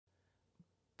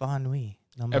Bon Nuit,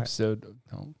 number Episode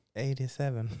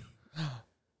 87.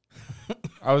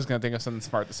 I was going to think of something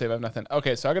smart to say, but I have nothing.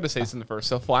 Okay, so I got to say something first.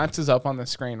 So Flats is up on the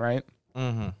screen, right?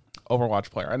 Mm-hmm.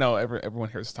 Overwatch player. I know everyone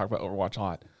here is talking about Overwatch a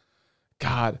lot.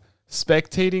 God,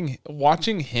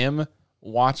 watching him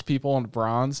watch people in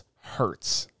bronze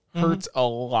hurts. Hurts a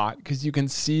lot because you can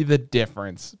see the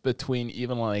difference between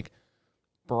even like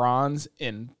bronze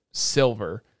and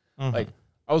silver. Mm-hmm. Like,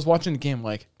 I was watching the game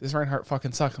like, this Reinhardt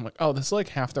fucking sucks. I'm like, oh, this is like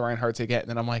half the Reinhardts I get. And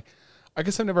then I'm like, I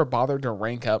guess I've never bothered to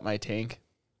rank up my tank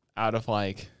out of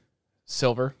like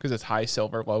silver because it's high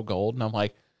silver, low gold. And I'm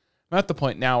like, I'm at the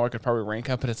point now where I could probably rank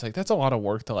up, but it's like, that's a lot of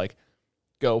work to like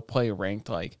go play ranked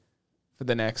like for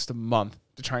the next month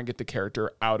to try and get the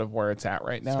character out of where it's at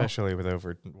right now. Especially with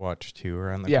Overwatch 2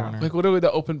 around the corner. Like literally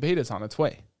the open beta is on its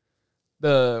way.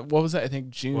 What was that? I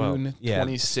think June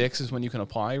 26 is when you can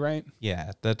apply, right?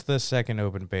 Yeah, that's the second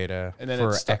open beta And then for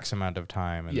it's X amount of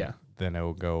time, and Yeah. then it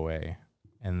will go away.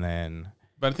 And then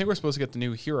But I think we're supposed to get the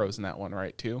new heroes in that one,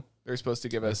 right, too? They're supposed to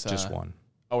give us... just one.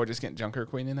 Oh, we're just getting Junker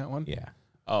Queen in that one? Yeah.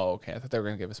 Oh, okay. I thought they were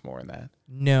going to give us more in that.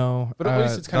 No, But at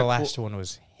least it's kinda the last one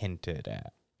was hinted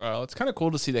at. Well, it's kind of cool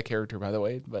to see that character, by the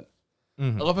way. But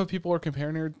Mm-hmm. I love how people are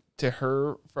comparing her to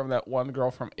her from that one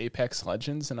girl from Apex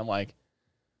Legends. And I'm like,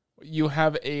 you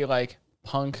have a, like,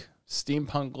 punk,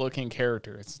 steampunk-looking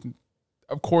character.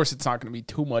 Of course, it's not going to be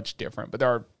too much different. But there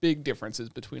are big differences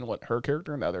between what her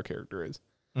character and the other character is.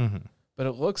 Mm-hmm. But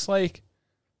it looks like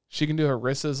she can do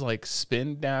Orissa's, like,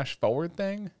 spin dash forward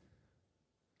thing.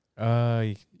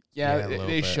 Yeah, a little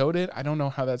They bit. showed it. I don't know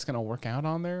how that's going to work out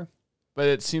on there. But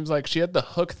it seems like she had the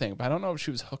hook thing. But I don't know if she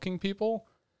was hooking people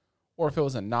or if it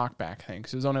was a knockback thing.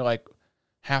 Because it was only like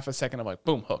half a second of like,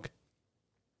 boom, hook.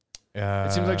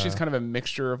 It seems like she's kind of a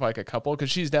mixture of like a couple.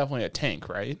 Because she's definitely a tank,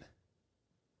 right?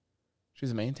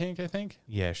 She's a main tank, I think.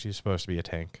 Yeah, she's supposed to be a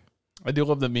tank. I do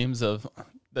love the memes of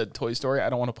the Toy Story. I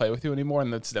don't want to play with you anymore.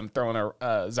 And that's them throwing a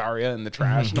Zarya in the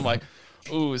trash. And I'm like,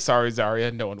 ooh, sorry,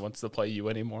 Zarya. No one wants to play you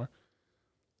anymore.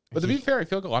 But to be fair, I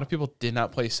feel like a lot of people did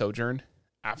not play Sojourn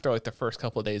after like the first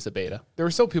couple of days of beta. There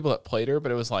were still people that played her,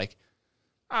 but it was like,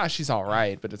 she's all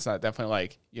right, but it's not definitely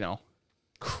like,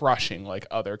 crushing like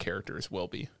other characters will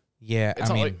be. Yeah, It's I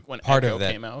not mean, like when part Echo of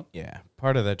that came out. Yeah,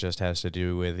 part of that just has to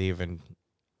do with even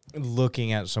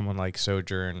looking at someone like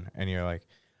Sojourn, and you're like,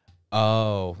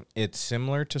 oh, it's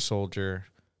similar to Soldier,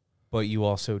 but you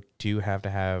also do have to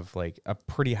have like a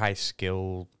pretty high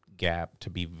skill gap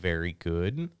to be very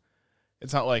good.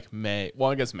 It's not like Mei.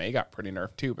 Well, I guess Mei got pretty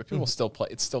nerfed too, but people still play.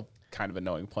 It's still kind of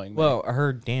annoying playing Mei. Well,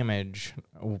 her damage,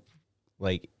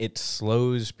 like, it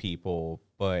slows people,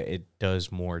 but it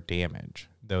does more damage,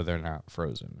 though they're not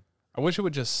frozen. I wish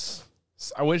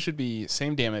it'd be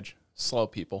same damage, slow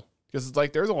people. Because it's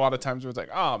like, there's a lot of times where it's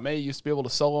like, Mei used to be able to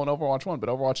solo in Overwatch 1, but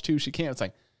Overwatch 2, she can't. It's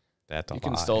like, That's a you lie.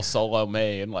 can still solo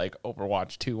Mei and like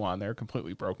Overwatch 2 on there,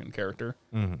 completely broken character.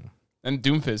 Mm-hmm. And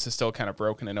Doomfist is still kind of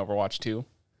broken in Overwatch 2.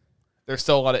 There's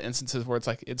still a lot of instances where it's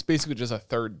like, it's basically just a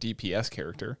third DPS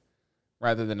character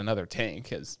rather than another tank.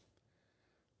 Because,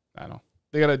 I don't know.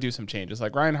 They got to do some changes.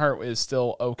 Like, Reinhardt is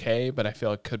still okay, but I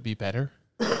feel it could be better.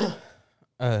 But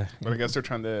I guess they're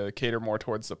trying to cater more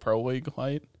towards the Pro League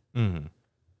light. Mm-hmm.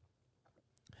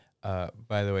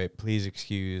 By the way, please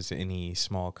excuse any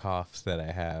small coughs that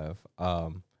I have.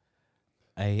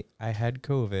 I had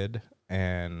COVID,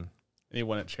 and And you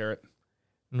wouldn't share it.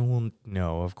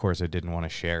 no, of course I didn't want to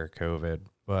share COVID,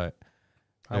 but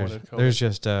How would it COVID? there's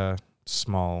just a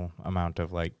small amount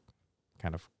of like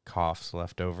kind of coughs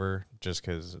left over just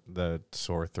because the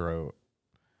sore throat.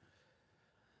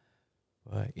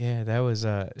 But yeah, that was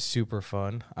super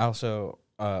fun. I also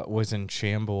was in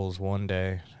shambles one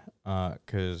day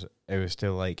because it was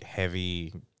still like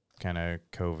heavy kind of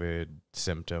COVID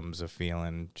symptoms of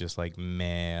feeling just like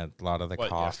mad, a lot of the What,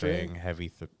 coughing, yesterday?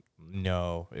 heavy.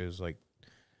 No, it was like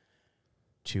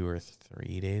 2 or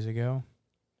 3 days ago.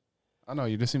 I don't know.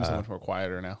 You just seem so much more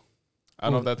quieter now. I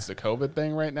don't know if that's the COVID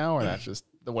thing right now or that's just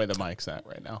the way the mic's at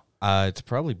right now. It's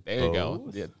probably There you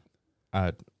both. go.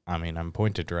 Yeah. I mean, I'm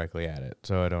pointed directly at it,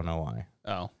 so I don't know why.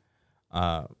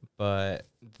 Oh. But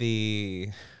the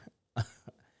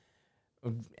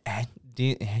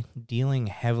dealing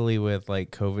heavily with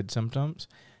like COVID symptoms,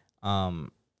 I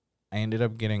ended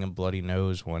up getting a bloody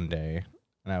nose one day,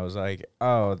 and I was like,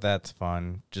 "Oh, that's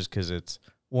fun," just because it's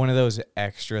one of those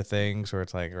extra things where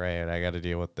it's like, right, I got to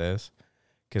deal with this.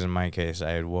 Because in my case,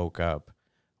 I had woke up,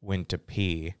 went to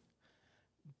pee,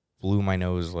 blew my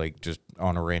nose like just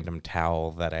on a random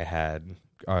towel that I had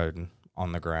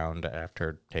on the ground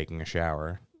after taking a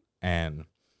shower, and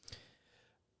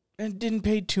didn't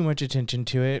pay too much attention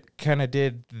to it. Kind of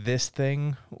did this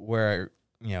thing where,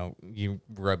 you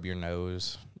rub your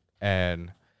nose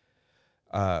And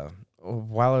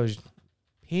while I was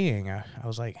peeing, I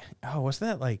was like, oh, what's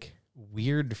that like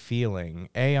weird feeling?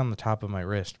 On the top of my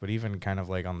wrist, but even kind of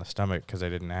like on the stomach because I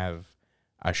didn't have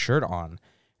a shirt on.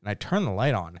 And I turned the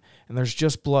light on, and there's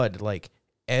just blood like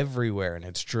everywhere, and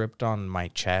it's dripped on my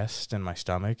chest and my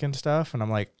stomach and stuff. And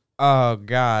I'm like, oh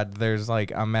God, there's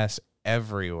like a mess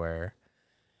everywhere.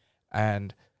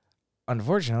 And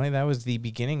unfortunately, that was the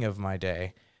beginning of my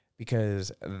day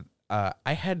because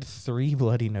I had 3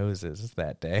 bloody noses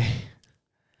that day.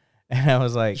 And I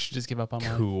was like, You should just give up on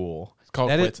life. cool. It's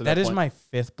called That quits is, at that is point. my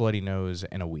 5th bloody nose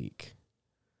in a week.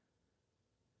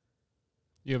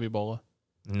 You have Ebola.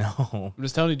 No. I'm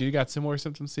just telling you, dude, you got similar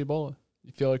symptoms to Ebola.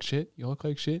 You feel like shit. You look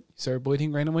like shit. You start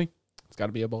bleeding randomly. It's got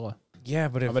to be Ebola. Yeah,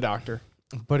 but I'm a doctor.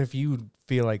 if you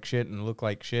feel like shit and look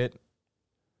like shit,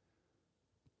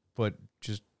 but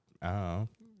just, I don't know.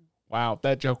 Wow,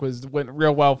 that joke went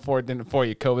real well for it, didn't it, for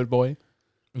you, COVID boy?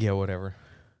 Yeah, whatever.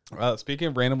 Speaking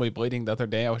of randomly bleeding, the other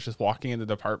day I was just walking in the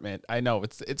department. I know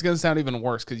it's going to sound even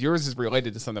worse because yours is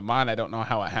related to something. Mine, I don't know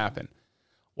how it happened.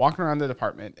 Walking around the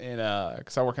department, and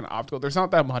because I work in optical, there's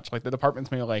not that much. Like the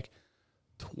department's maybe like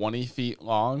 20 feet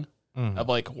long of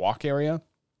like walk area.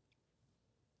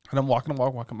 And I'm walking.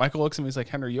 Michael looks at me. He's like,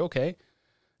 "Henry, are you okay?" And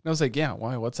I was like, "Yeah,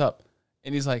 why? What's up?"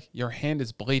 And he's like, "Your hand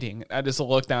is bleeding." I just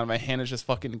look down. And my hand is just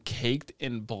fucking caked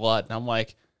in blood. And I'm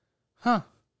like, "Huh?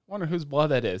 Wonder whose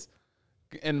blood that is."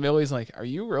 And Millie's like, "Are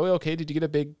you really okay? Did you get a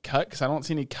big cut? Because I don't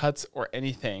see any cuts or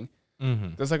anything."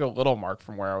 There's like a little mark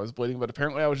from where I was bleeding, but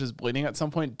apparently I was just bleeding at some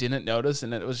point, didn't notice,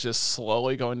 and it was just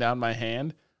slowly going down my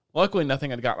hand. Luckily, nothing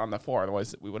had gotten on the floor.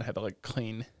 Otherwise, we would have had to like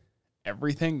clean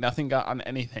everything. Nothing got on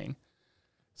anything.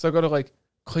 So I go to like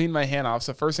clean my hand off.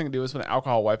 So first thing I do is with an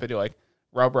alcohol wipe, I do like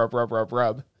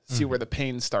rub, see where the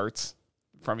pain starts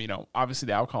from, obviously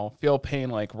the alcohol. Feel pain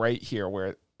like right here where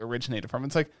it originated from.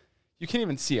 It's like, you can't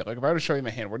even see it. Like if I were to show you my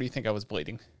hand, where do you think I was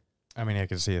bleeding? I mean, I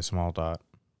can see a small dot,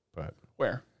 but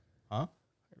Where? Huh?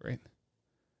 Right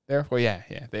there. Well, yeah,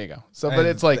 there you go. So, but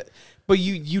it's like, but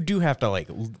you do have to like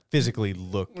physically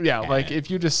look. yeah, at like it. if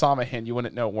you just saw my hand, you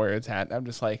wouldn't know where it's at. I'm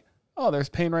just like, oh, there's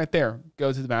pain right there.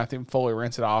 Go to the bathroom, fully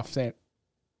rinse it off.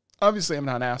 Obviously, I'm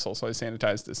not an asshole, so I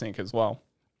sanitized the sink as well.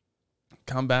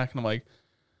 Come back and I'm like,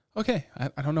 okay,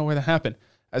 I don't know where that happened.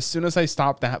 As soon as I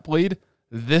stop that bleed,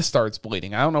 this starts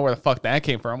bleeding. I don't know where the fuck that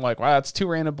came from. I'm like, wow, that's 2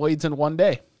 random bleeds in one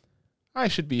day. I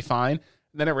should be fine.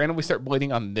 And then it randomly start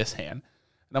bleeding on this hand.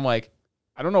 And I'm like,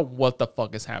 I don't know what the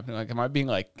fuck is happening. Like, am I being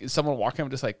like, is someone walking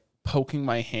up just like poking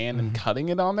my hand and cutting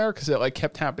it on there? Because it like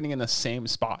kept happening in the same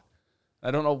spot.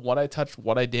 I don't know what I touched,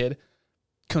 what I did.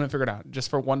 Couldn't figure it out. Just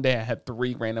for one day, I had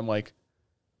 3 random like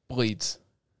bleeds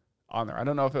on there. I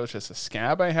don't know if it was just a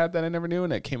scab I had that I never knew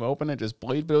and it came open and just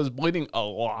bleed, but it was bleeding a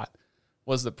lot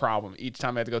was the problem. Each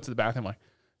time I had to go to the bathroom, like,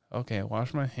 okay,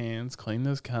 wash my hands, clean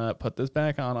this cut, put this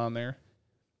back on there.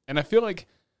 And I feel like,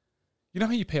 you know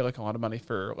how you pay like a lot of money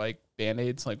for like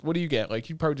Band-Aids? Like, what do you get? Like,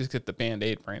 you probably just get the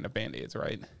Band-Aid brand of Band-Aids,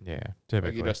 right? Yeah, Like,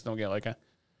 typically. you just don't get like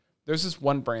there's this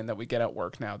one brand that we get at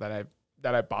work now that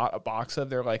I bought a box of.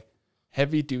 They're like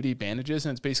heavy duty bandages.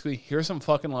 And it's basically, here's some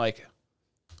fucking like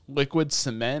liquid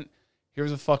cement.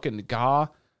 Here's a fucking gauze.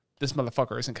 This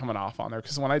motherfucker isn't coming off on there.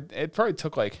 Cause it probably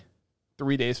took like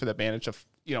 3 days for the bandage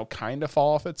to, kind of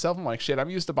fall off itself. I'm like, shit, I'm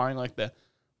used to buying like the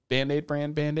Band-Aid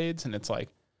brand Band-Aids. And it's like,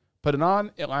 put it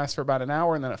on, it lasts for about an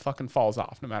hour, and then it fucking falls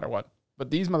off no matter what.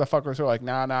 But these motherfuckers are like,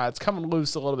 nah, it's coming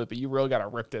loose a little bit, but you really got to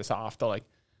rip this off to like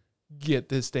get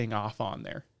this thing off on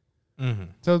there. So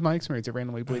that was my experience of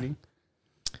randomly bleeding.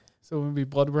 So when we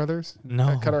blood brothers,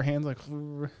 No. cut our hands like,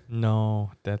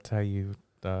 No, that's how you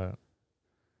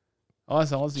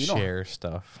unless you don't, share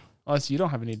stuff. unless you don't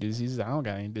have any diseases. I don't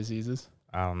got any diseases.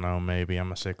 I don't know. Maybe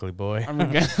I'm a sickly boy. I'm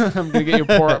gonna get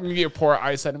your poor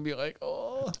eyesight and be like,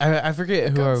 oh. I forget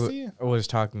who can't see. I was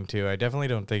talking to. I definitely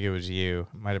don't think it was you.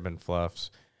 It might have been Fluffs,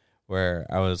 where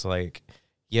I was like,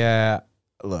 "Yeah,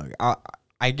 look,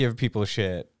 I give people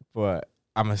shit, but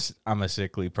I'm a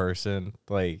sickly person.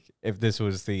 Like, if this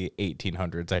was the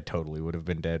 1800s, I totally would have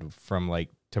been dead from like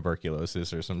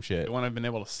tuberculosis or some shit. You wouldn't have been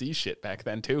able to see shit back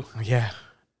then too. Yeah.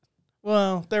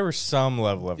 Well, there was some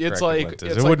level of It's corrective like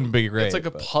lenses. It wouldn't be great. It's like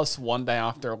a but- +1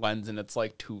 diopter lens, and it's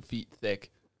like 2 feet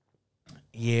thick.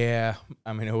 Yeah,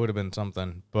 I mean, it would have been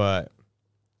something, but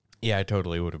yeah, I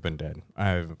totally would have been dead.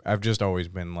 I've just always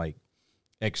been like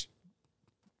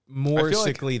more I feel like-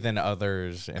 sickly than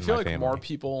others in I feel my like family. more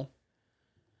people.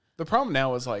 The problem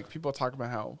now is like people talk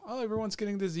about how everyone's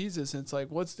getting diseases, and it's like,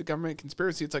 what's the government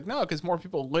conspiracy? It's like, no, because more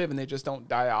people live and they just don't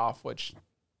die off, which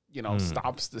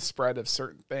stops the spread of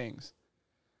certain things.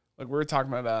 Like we were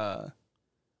talking about,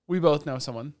 we both know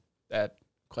someone that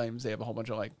claims they have a whole bunch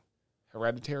of like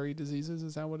hereditary diseases.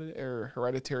 Is that what it, or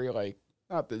hereditary, like,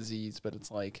 not disease, but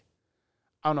it's like,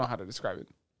 I don't know how to describe it.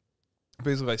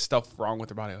 Basically, like, stuff wrong with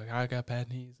their body. Like, I got bad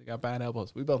knees, I got bad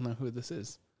elbows. We both know who this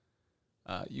is.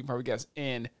 You can probably guess.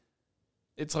 And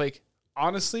it's like,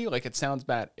 honestly, like, it sounds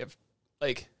bad. If,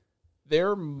 like,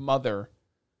 their mother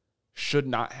should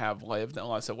not have lived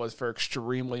unless it was for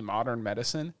extremely modern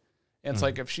medicine. And it's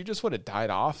like, if she just would have died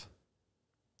off,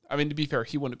 I mean, to be fair,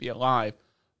 he wouldn't be alive.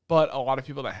 But a lot of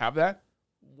people that have that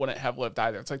wouldn't have lived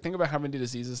either. It's like, think about how many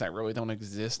diseases that really don't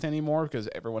exist anymore because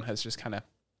everyone has just kind of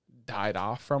died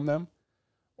off from them.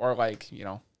 Or like, you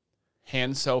know,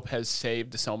 hand soap has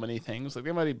saved so many things. Like,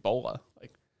 think about Ebola.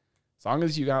 Like, as long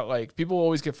as you got, like, people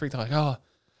always get freaked out, like, oh,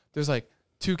 there's like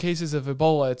 2 cases of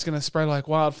Ebola. It's going to spread like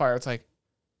wildfire. It's like,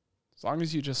 as long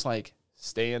as you just, like,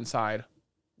 stay inside,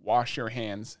 wash your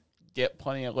hands, get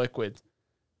plenty of liquids,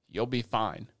 you'll be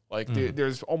fine. Like,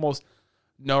 there's almost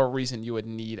no reason you would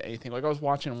need anything. Like, I was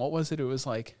watching, what was it? It was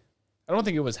like, I don't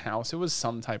think it was House. It was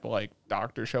some type of, like,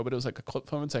 doctor show, but it was like a clip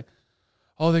film. It's like,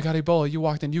 oh, they got Ebola. You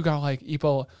walked in, you got, like,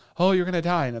 Ebola. Oh, you're going to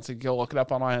die. And it's like, go look it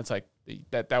up online. It's like,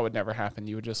 that would never happen.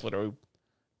 You would just literally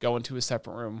go into a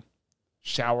separate room,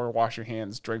 shower, wash your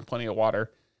hands, drink plenty of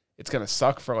water. It's going to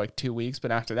suck for, like, 2 weeks,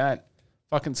 but after that,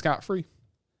 fucking scot-free.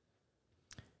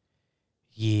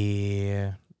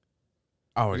 Yeah.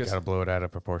 Oh, we got to blow it out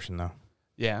of proportion, though.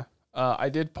 Yeah. I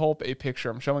did pull up a picture.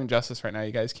 I'm showing Justice right now.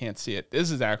 You guys can't see it.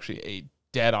 This is actually a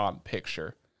dead-on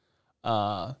picture.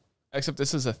 Except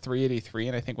this is a 383,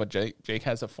 and I think what Jake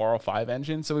has a 405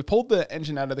 engine. So we pulled the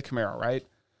engine out of the Camaro, right?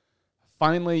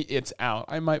 Finally, it's out.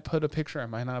 I might put a picture. I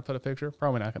might not put a picture.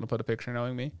 Probably not going to put a picture,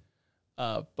 knowing me.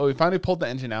 But we finally pulled the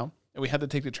engine out, and we had to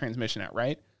take the transmission out,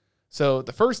 right? So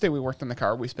the first day we worked on the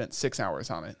car, we spent 6 hours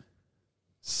on it.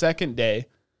 Second day,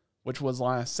 which was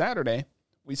last Saturday,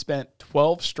 we spent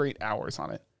 12 straight hours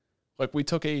on it. Like, we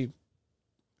took a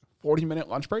 40-minute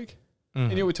lunch break.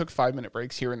 And, you know, we took 5-minute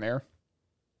breaks here and there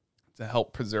to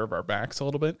help preserve our backs a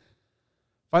little bit.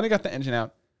 Finally got the engine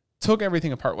out. Took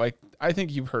everything apart. Like, I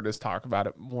think you've heard us talk about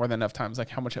it more than enough times, like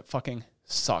how much it fucking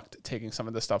sucked taking some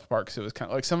of this stuff apart. Because it was kind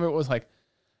of like, some of it was like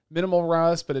minimal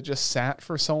rust, but it just sat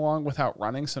for so long without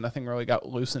running. So nothing really got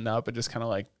loosened up. It just kind of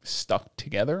like stuck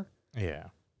together. Yeah.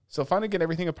 So finally get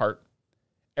everything apart.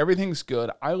 Everything's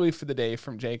good. I leave for the day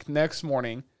from Jake. Next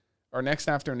morning, or next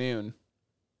afternoon,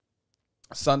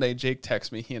 Sunday, Jake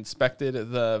texts me. He inspected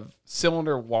the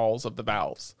cylinder walls of the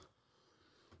valves.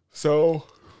 So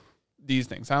these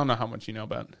things, I don't know how much you know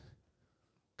about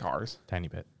cars. Tiny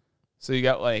bit. So you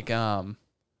got like,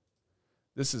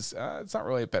 this is, it's not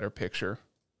really a better picture.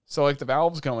 So like the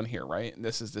valves go in here, right? And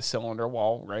this is the cylinder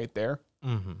wall right there.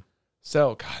 Mm-hmm.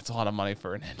 So, God, it's a lot of money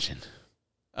for an engine.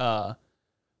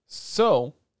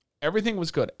 So everything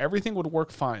was good. Everything would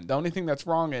work fine. The only thing that's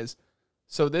wrong is,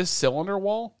 so this cylinder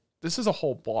wall, this is a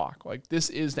whole block. Like, this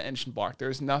is the engine block.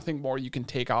 There's nothing more you can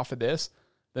take off of this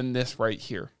than this right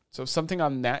here. So if something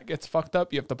on that gets fucked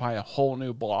up, you have to buy a whole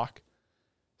new block.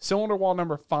 Cylinder wall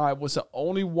number 5 was the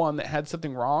only one that had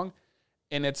something wrong.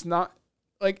 And it's not,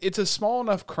 like, it's a small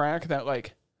enough crack that,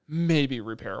 like, maybe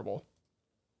repairable.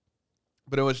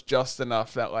 But it was just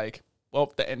enough that, like,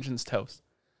 well, the engine's toast.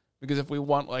 Because if we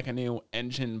want, like, a new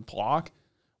engine block,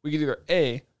 we could either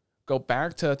A, go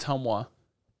back to Ottumwa,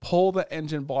 pull the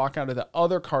engine block out of the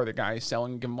other car the guy is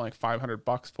selling and give him like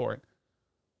 $500 for it,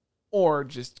 or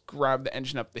just grab the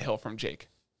engine up the hill from Jake.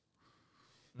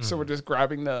 So we're just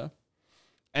grabbing the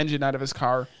engine out of his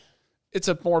car. It's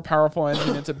a more powerful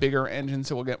engine. It's a bigger engine,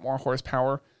 so we'll get more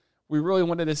horsepower. We really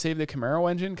wanted to save the Camaro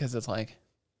engine because it's like,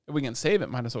 if we can save it,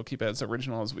 might as well keep it as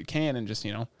original as we can and just,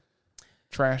 you know,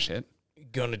 trash it.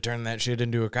 Gonna turn that shit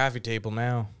into a coffee table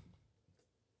now.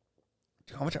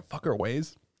 Do you know how much that fucker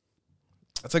weighs?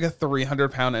 It's like a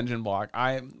 300-pound engine block.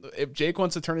 If Jake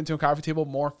wants to turn into a coffee table,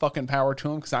 more fucking power to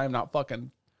him, because I am not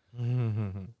fucking...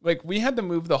 Like, we had to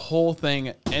move the whole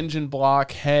thing, engine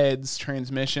block, heads,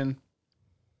 transmission,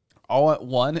 all at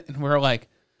one, and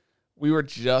we were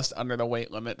just under the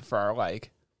weight limit for our, like,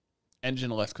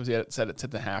 engine lift, because we had set it to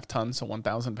the half ton, so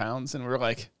 1,000 pounds, and we were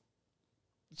like,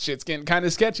 shit's getting kind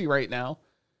of sketchy right now.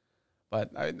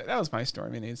 But that was my story.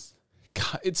 I mean,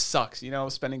 God, it sucks, you know,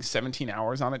 spending 17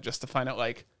 hours on it just to find out,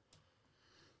 like...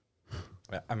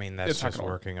 I mean, that's just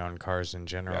working on cars in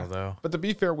general, though. But to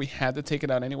be fair, we had to take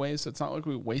it out anyway, so it's not like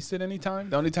we wasted any time.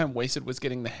 The only time wasted was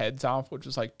getting the heads off, which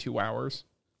was like 2 hours.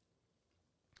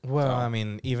 Well, so, I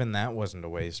mean, even that wasn't a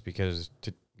waste, because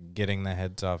getting the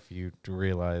heads off, you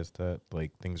realize that,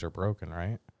 like, things are broken,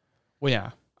 right? Well, yeah.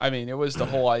 I mean, it was the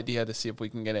whole idea to see if we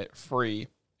can get it free.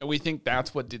 And we think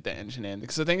that's what did the engine in.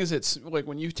 Because the thing is, it's like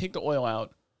when you take the oil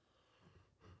out,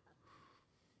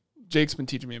 Jake's been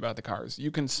teaching me about the cars. You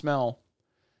can smell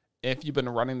if you've been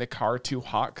running the car too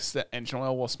hot because the engine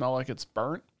oil will smell like it's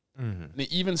burnt. Mm-hmm. And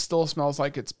it even still smells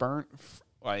like it's burnt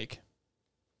like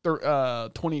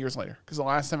 20 years later. Because the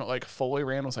last time it like fully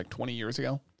ran was like 20 years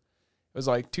ago. It was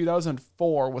like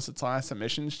 2004 was its last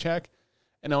emissions check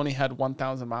and only had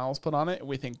 1,000 miles put on it. And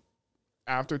we think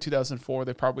after 2004,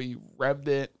 they probably revved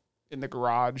it in the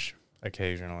garage.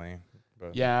 Occasionally.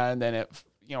 But. Yeah, and then it,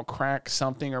 cracked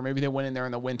something, or maybe they went in there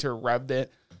in the winter, revved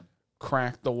it,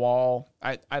 cracked the wall.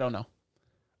 I don't know.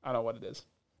 I don't know what it is.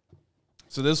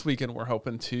 So this weekend, we're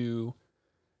hoping to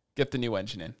get the new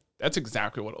engine in. That's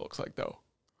exactly what it looks like, though.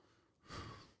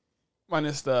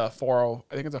 Minus the 40,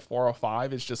 I think it's a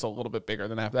 405. It's just a little bit bigger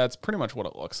than that. That's pretty much what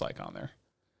it looks like on there.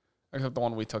 Except the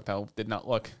one we took that did not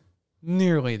look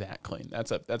nearly that clean.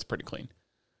 That's pretty clean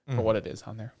for what it is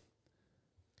on there.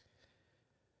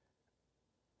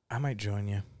 I might join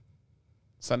you.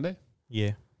 Sunday?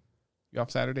 Yeah. You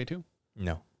off Saturday too?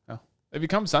 No. Oh. If you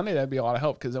come Sunday, that'd be a lot of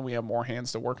help because then we have more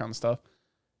hands to work on stuff.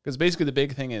 Because basically the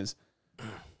big thing is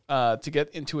to get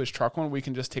into his truck one, we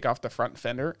can just take off the front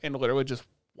fender and literally just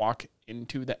walk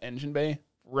into the engine bay,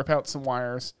 rip out some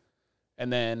wires,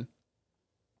 and then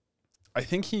I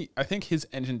think his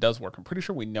engine does work. I'm pretty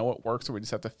sure we know it works, so we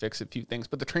just have to fix a few things.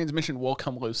 But the transmission will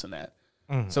come loose in that.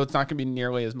 So it's not going to be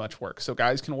nearly as much work. So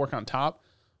guys can work on top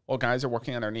while guys are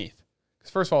working underneath.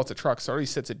 Because first of all, it's a truck, so it already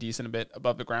sits a decent bit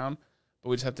above the ground, but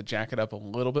we just have to jack it up a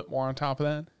little bit more on top of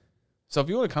that. So if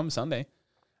you want to come Sunday,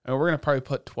 we're going to probably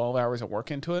put 12 hours of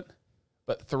work into it,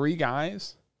 but 3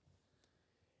 guys,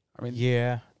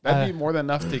 yeah, that'd be more than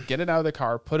enough to get it out of the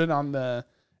car, put it on the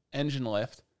engine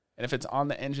lift, and if it's on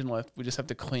the engine lift, we just have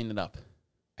to clean it up.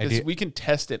 Because we can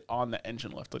test it on the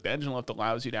engine lift. Like the engine lift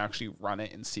allows you to actually run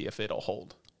it and see if it'll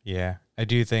hold. Yeah, I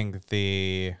do think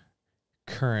the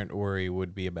current worry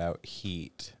would be about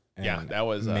heat. And that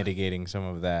was mitigating some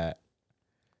of that.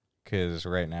 Because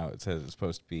right now it says it's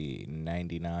supposed to be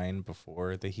 99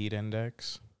 before the heat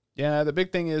index. Yeah, the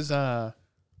big thing is I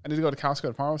need to go to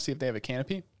Costco tomorrow, see if they have a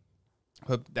canopy.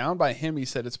 But down by him, he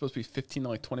said it's supposed to be 15 to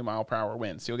like 20 mile per hour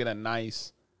wind. So you'll get a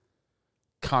nice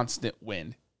constant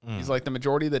wind. He's like, the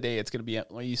majority of the day, it's going to be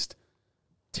at least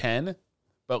 10.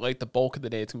 But like the bulk of the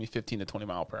day, it's going to be 15 to 20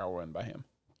 mile per hour wind by him.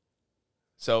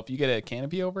 So if you get a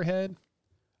canopy overhead,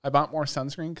 I bought more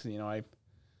sunscreen because, I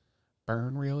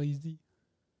burn real easy.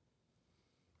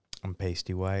 I'm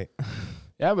pasty white.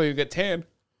 Yeah, but you get tan.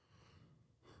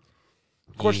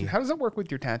 Question, how does it work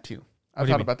with your tattoo? I've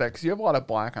thought about that because you have a lot of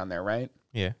black on there, right?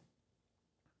 Yeah.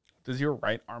 Does your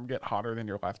right arm get hotter than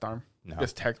your left arm? No.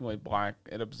 It's technically black.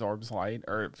 It absorbs light,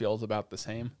 or it feels about the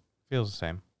same. Feels the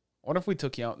same. What if we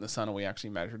took you out in the sun and we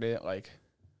actually measured it? Like,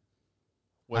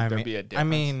 would there be a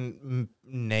difference?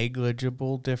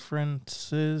 Negligible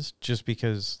differences just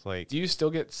because, like... Do you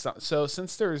still get... So,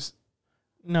 since there's...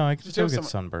 No, I can still get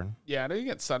sunburn. Yeah, I know you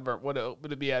get sunburn. Would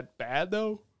it be as bad,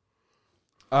 though?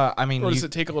 Or does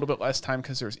it take a little bit less time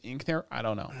because there's ink there? I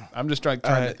don't know. I'm just trying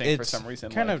to think for some reason.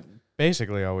 It's kind of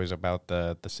basically always about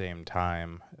the same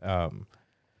time.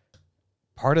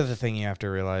 Part of the thing you have to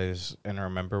realize and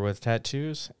remember with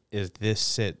tattoos is this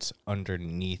sits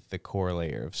underneath the core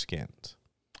layer of skins.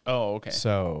 Oh, okay.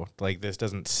 So, like, this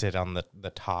doesn't sit on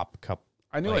the top cup.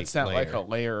 I knew it sat like a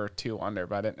layer or 2 under,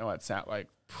 but I didn't know it sat, like,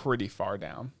 pretty far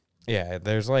down. Yeah,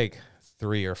 there's, like,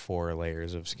 3 or 4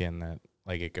 layers of skin that,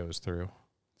 like, it goes through.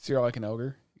 So you're like an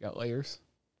ogre? You got layers?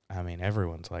 I mean,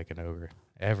 everyone's like an ogre.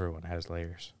 Everyone has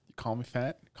layers. You call me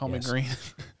fat? Call me green?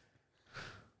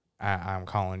 I'm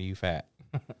calling you fat.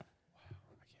 Wow,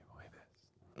 I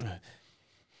can't believe this.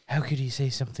 How could you say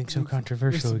something so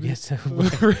controversial yet so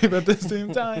brave at the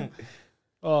same time?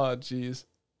 Oh, jeez.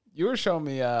 You were showing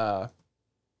me,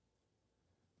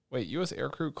 wait, U.S.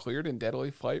 aircrew cleared in deadly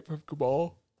flight from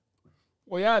Kabul?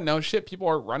 Well, yeah, no shit. People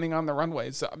are running on the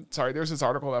runways. So, I'm sorry, there's this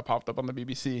article that popped up on the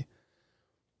BBC.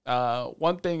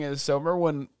 One thing is, so remember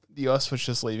when the U.S. was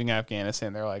just leaving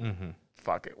Afghanistan, they're like,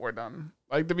 fuck it, we're done.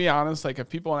 Like, to be honest, like, if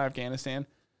people in Afghanistan,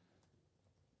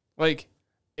 like,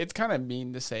 it's kind of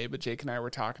mean to say, but Jake and I were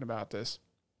talking about this.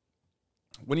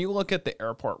 When you look at the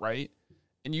airport, right,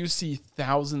 and you see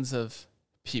thousands of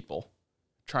people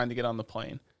trying to get on the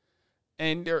plane,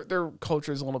 and their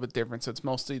culture is a little bit different, so it's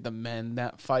mostly the men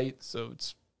that fight, so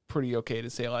it's pretty okay to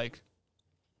say, like,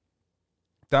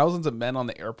 thousands of men on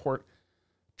the airport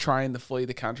trying to flee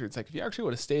the country. It's like, if you actually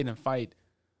would have stayed and fight,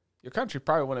 your country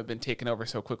probably wouldn't have been taken over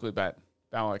so quickly by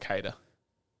Al-Qaeda.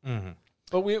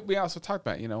 But we also talked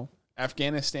about,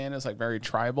 Afghanistan is, like, very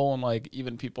tribal, and, like,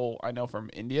 even people I know from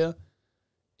India,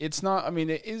 it's not, I mean,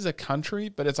 it is a country,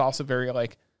 but it's also very,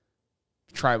 like,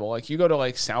 tribal. Like, you go to,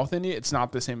 like, South India, it's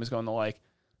not the same as going to, like,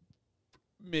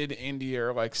 mid India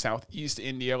or like southeast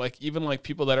India, like even like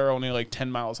people that are only like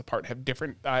 10 miles apart have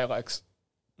different dialects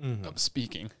of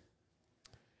speaking.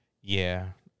 Yeah.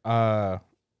 I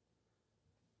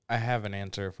have an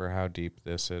answer for how deep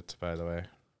this is, by the way.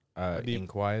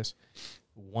 Ink-wise,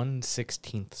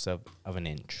 1/16 of an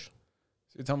inch.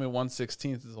 So you tell me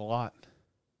 1/16 is a lot.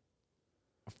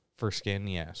 For skin,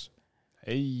 yes.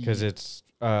 Hey. Because it's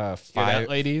Hear 5 that,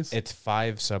 ladies? It's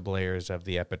 5 sublayers of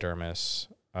the epidermis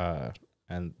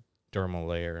and dermal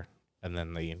layer, and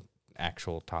then the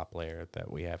actual top layer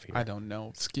that we have here. I don't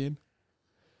know. Skin?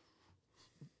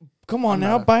 Come on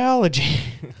now, biology.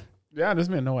 Yeah, it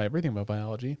doesn't mean I know everything about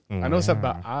biology. I know stuff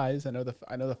about eyes. I know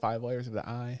the 5 layers of the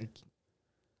eye.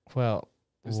 Well,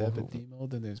 there's epithemal,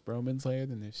 then there's Broman's layer,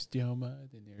 then there's stoma,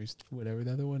 then there's whatever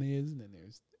the other one is, and then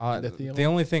there's endothelium. The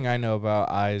only thing I know about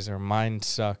eyes are mine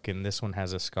suck, and this one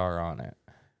has a scar on it.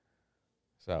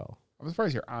 So I'm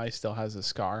surprised your eye still has a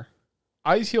scar.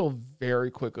 Eyes heal very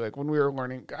quickly. Like when we were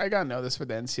learning, I gotta know this for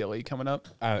the NCLE coming up.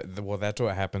 Well, that's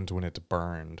what happens when it's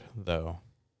burned, though.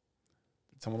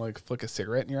 Did someone like flick a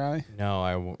cigarette in your eye?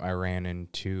 No, I ran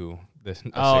into the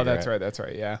oh, cigarette. that's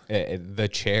right. Yeah. The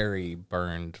cherry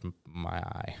burned my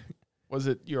eye. Was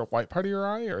it your white part of your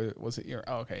eye, or was it your?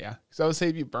 Oh, okay, yeah. So I would say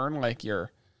if you burn like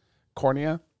your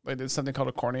cornea, like there's something called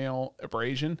a corneal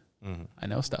abrasion. Mm-hmm. I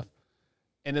know stuff,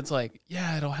 and it's like,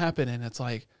 yeah, it'll happen, and it's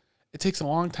like it takes a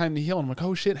long time to heal. And I'm like,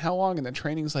 oh shit, how long? And then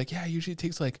training's like, yeah, usually it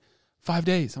takes like 5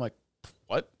 days. I'm like,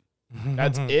 what?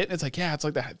 That's it? And it's like, yeah, it's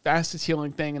like the fastest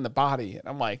healing thing in the body. And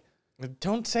I'm like,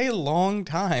 don't say long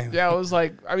time. Yeah, I was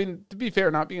like, I mean, to be fair,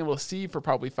 not being able to see for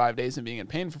probably 5 days and being in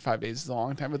pain for 5 days is a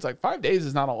long time. It's like 5 days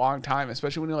is not a long time,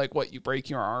 especially when you're like, what, you break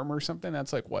your arm or something?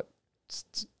 That's like, what,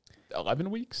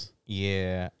 11 weeks?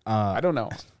 Yeah. I don't know.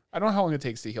 I don't know how long it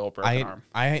takes to heal a broken arm.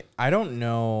 I don't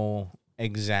know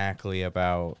exactly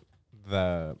about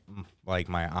the, like,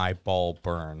 my eyeball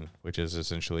burn, which is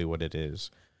essentially what it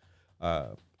is.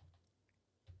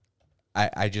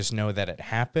 I just know that it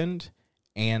happened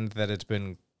and that it's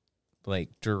been like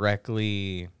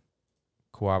directly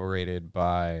corroborated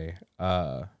by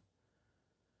the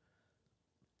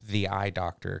eye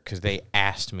doctor, because they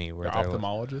asked me where they're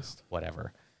ophthalmologist, like,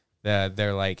 whatever.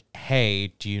 They're like,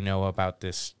 hey, do you know about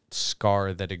this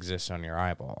scar that exists on your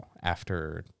eyeball?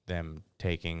 After them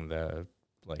taking the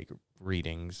like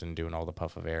readings and doing all the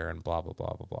puff of air and blah blah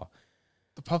blah blah blah.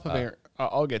 The puff of air.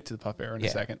 I'll get to the puff of air in a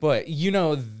second. But you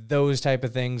know those type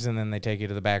of things, and then they take you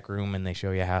to the back room and they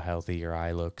show you how healthy your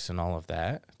eye looks and all of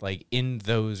that. Like in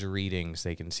those readings,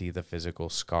 they can see the physical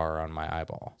scar on my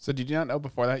eyeball. So did you not know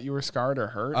before that you were scarred or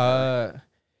hurt?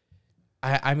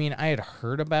 I mean, I had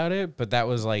heard about it, but that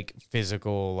was like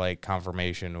physical, like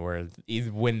confirmation. Where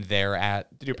when they're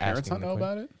at, did your parents not know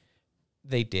about it?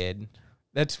 They did.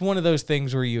 That's one of those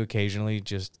things where you occasionally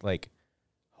just like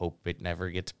hope it never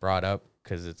gets brought up.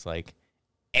 Because it's like,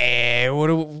 what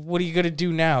are you gonna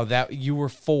do now? That you were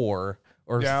 4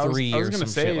 or 3 I was or gonna some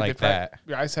say, shit like that.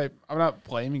 Your eyesight. I'm not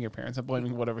blaming your parents. I'm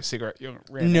blaming whatever cigarette you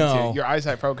ran into. Your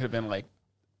eyesight probably could have been like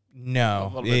a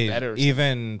little bit better.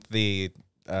 Even the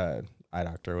eye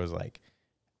doctor was like,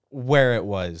 where it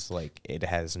was, like it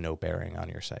has no bearing on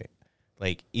your sight.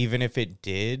 Like even if it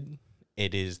did.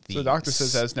 It is the. So the doctor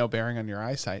says it has no bearing on your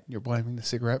eyesight. You're blaming the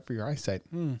cigarette for your eyesight.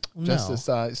 Just this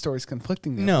story's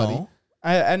conflicting there, buddy.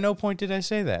 At no point did I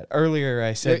say that. Earlier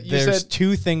I said there's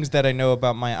 2 things that I know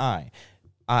about my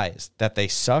eyes. That they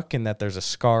suck and that there's a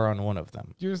scar on one of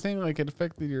them. You were saying like it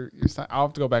affected your sight. I'll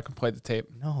have to go back and play the tape.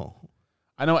 No.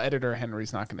 I know editor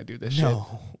Henry's not going to do this shit.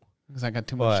 Because I got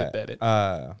too much shit to edit.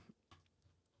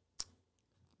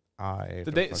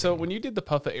 So when you did the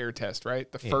puff of air test, right?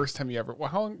 The first time you ever... Well,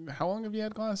 how long have you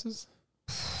had glasses?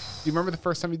 Do you remember the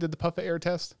first time you did the puff of air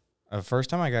test? The first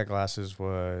time I got glasses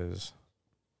was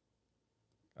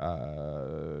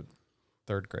 3rd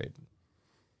grade.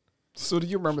 So do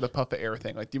you remember the puff of air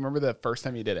thing? Like, do you remember the first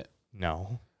time you did it?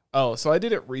 No. Oh, so I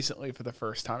did it recently for the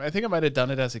first time. I think I might have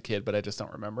done it as a kid, but I just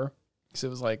don't remember. Because it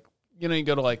was like, you know, you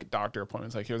go to like doctor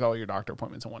appointments, like here's all your doctor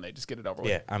appointments in one day, just get it over with.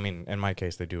 Yeah, I mean, in my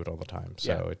case, they do it all the time.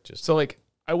 So it just. So like,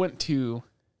 I went to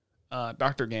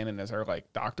Dr. Gannon as our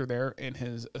like doctor there, and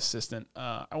his assistant.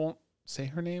 I won't say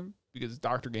her name because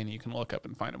Dr. Gannon, you can look up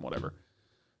and find him, whatever.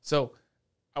 So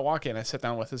I walk in, I sit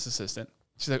down with his assistant.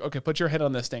 She's like, okay, put your head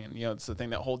on this thing. And, you know, it's the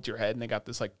thing that holds your head. And they got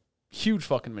this like huge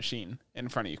fucking machine in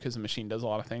front of you because the machine does a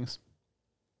lot of things.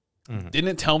 Mm-hmm.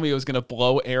 Didn't tell me it was going to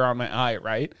blow air on my eye,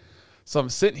 right? So I'm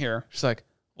sitting here. She's like,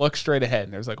 look straight ahead.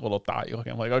 And there's like a little dot you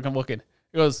looking. I'm like, okay, I'm looking.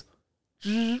 It goes,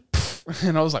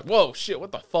 and I was like, whoa, shit,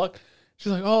 what the fuck?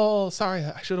 She's like, oh, sorry,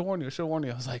 I should have warned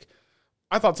you. I was like,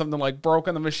 I thought something like broke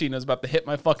on the machine. I was about to hit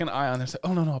my fucking eye on there. Like,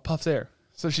 oh, no, it puffs air.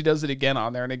 So she does it again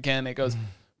on there, and again it goes.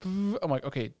 I'm like,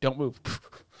 okay, don't move.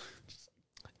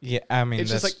 Yeah, I mean,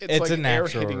 It's just that's, like- it's it's like a air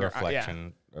natural hitting your eye, yeah.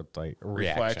 reflection of like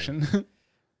reaction. Reflection.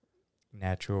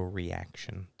 Natural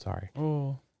reaction. Sorry.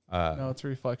 Oh Uh, no, it's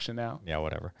reflection now. yeah,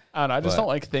 whatever. I don't know. I just But- don't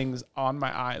like things on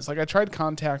my eyes. Like I tried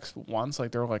contacts once.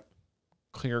 Like they're like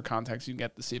clear contacts you can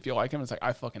get to see if you like them. It's like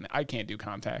I can't do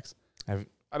contacts.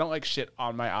 I don't like shit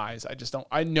on my eyes. I just don't.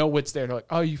 I know it's there. They're like,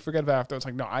 oh, you forget about it after. It's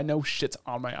like, no, I know shit's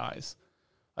on my eyes.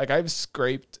 Like I've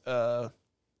scraped.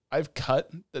 I've cut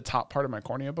the top part of my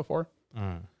cornea before.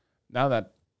 Now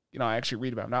that I actually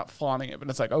read about it, I'm not flaunting it, but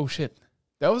it's like, oh shit,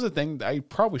 that was a thing that I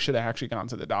probably should have actually gone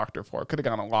to the doctor for. It could have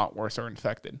gone a lot worse or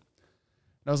infected. And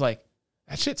I was like,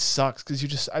 that shit sucks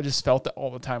because I just felt it all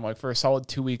the time. Like for a solid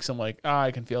 2 weeks, I'm like,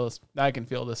 I can feel this. I can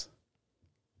feel this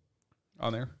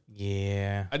on there.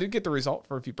 Yeah. I did get the result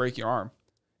for if you break your arm.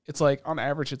 It's like on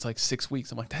average, it's like 6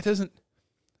 weeks. I'm like, that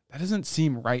doesn't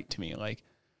seem right to me. Like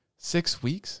 6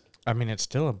 weeks. I mean, it's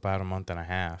still about a month and a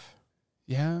half.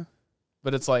 Yeah.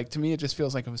 But it's like, to me, it just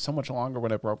feels like it was so much longer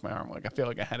when I broke my arm. Like I feel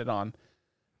like I had it on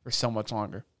for so much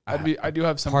longer. I do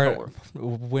have some coworkers.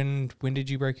 When did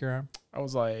you break your arm? I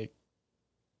was like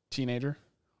teenager,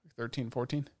 13,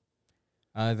 14.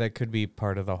 That could be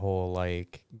part of the whole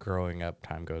like growing up.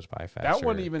 Time goes by faster. That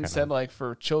one even kind said of- like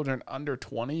for children under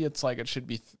 20, it's like it should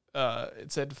be.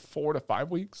 It said 4 to 5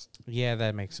 weeks. Yeah,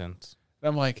 that makes sense. And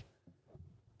I'm like,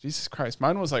 Jesus Christ,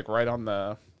 mine was like right on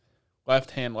the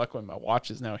left hand. Luckily, my watch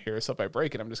is now here, so if I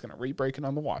break it, I'm just gonna re-break it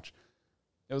on the watch.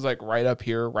 It was like right up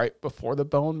here, right before the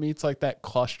bone meets like that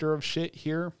cluster of shit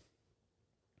here.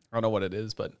 I don't know what it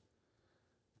is, but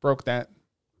broke that.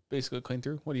 Basically clean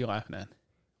through. What are you laughing at?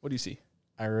 What do you see?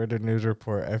 I read a news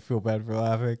report. I feel bad for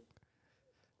laughing.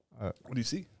 What do you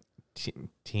see?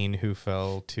 Teen who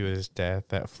fell to his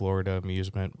death at Florida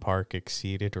amusement park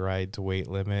exceeded ride's weight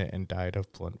limit and died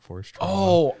of blunt force trauma.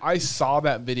 Oh, I saw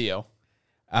that video.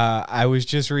 I was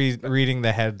just reading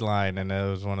the headline, and it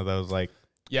was one of those like,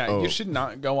 Yeah, Oh. you should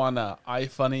not go on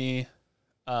iFunny.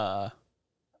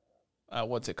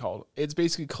 What's it called? It's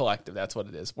basically collective. That's what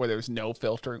it is, where there's no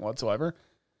filtering whatsoever.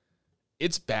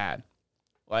 It's bad.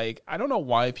 Like, I don't know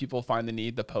why people find the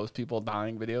need to post people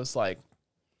dying videos. Like,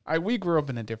 we grew up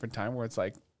in a different time where it's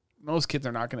like most kids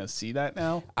are not going to see that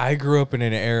now. I grew up in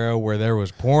an era where there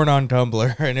was porn on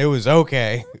Tumblr, and it was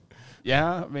okay.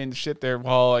 Yeah, I mean, shit.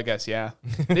 Well, I guess yeah.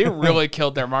 They really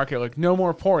killed their market. Like, no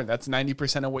more porn. That's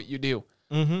 90% of what you do.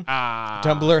 Mm-hmm. Ah,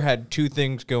 Tumblr had two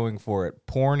things going for it: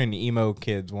 porn and emo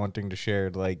kids wanting to share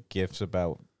like gifs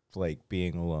about like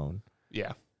being alone.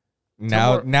 yeah.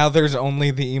 Now there's only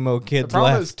the emo kids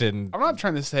problem left, and I'm not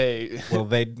trying to say. well,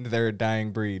 they're a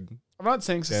dying breed. I'm not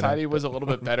saying society was a little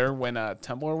bit better when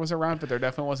Tumblr was around, but there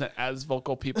definitely wasn't as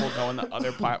vocal people going to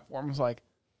other platforms. Like,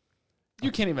 you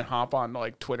can't even hop on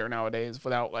like Twitter nowadays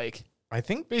without like I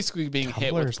think basically being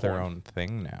hit with Tumblr's their porn. own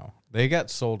thing now. They got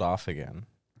sold off again.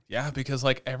 Yeah, because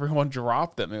like everyone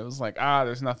dropped them. It was like,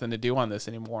 there's nothing to do on this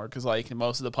anymore. Because like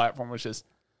most of the platform was just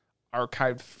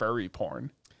archived furry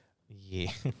porn. Yeah.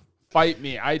 Fight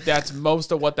me. That's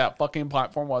most of what that fucking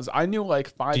platform was. I knew like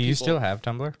 5 Do people. you still have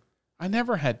Tumblr? I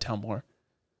never had Tumblr.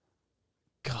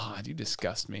 God, you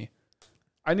disgust me.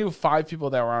 I knew 5 people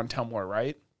that were on Tumblr,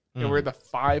 right? They were the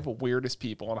 5 weirdest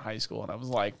people in high school. And I was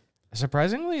like,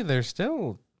 Surprisingly, they're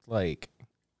still like,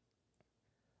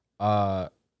 I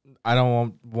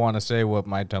don't want to say what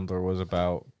my Tumblr was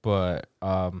about, but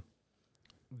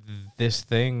this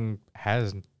thing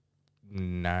has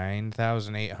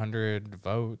 9,800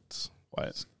 votes.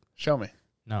 what? Show me.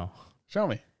 No, Show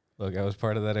me. look, I was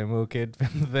part of that emo kid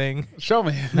thing. Show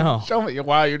me. No. Show me.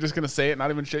 Wow, you're just going to say it,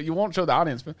 not even show. You won't show the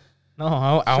audience. But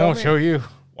No, I Show won't me. show you.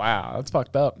 wow, that's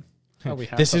fucked up. Oh, we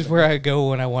have This is something. where I go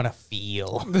when I want to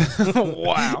feel.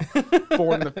 Wow.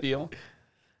 Born to feel.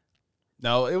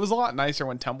 No, it was a lot nicer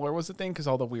when Tumblr was a thing because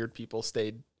all the weird people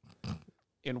stayed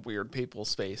in weird people's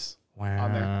space.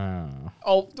 Wow.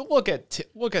 Oh, look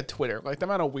at Twitter. Like the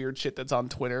amount of weird shit that's on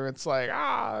Twitter. It's like,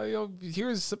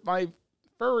 here's my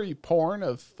furry porn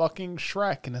of fucking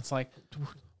Shrek. And it's like,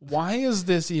 why is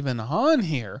this even on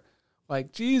here?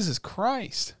 Like, Jesus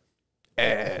Christ.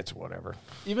 It's whatever.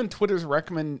 Even Twitter's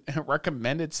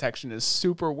recommended section is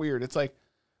super weird. It's like,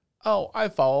 oh, I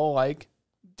follow like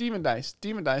Demon Dice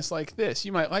like this.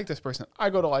 You might like this person. I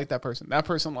go to like that person. That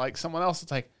person likes someone else.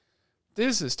 It's like,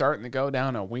 this is starting to go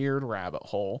down a weird rabbit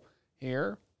hole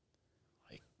here.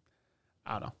 Like,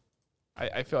 I don't know.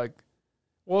 I feel like,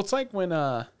 well, it's like when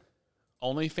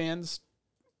OnlyFans,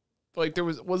 like there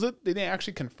was it, did they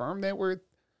actually confirm they were,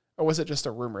 or was it just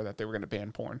a rumor that they were going to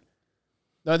ban porn?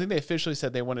 No, I think they officially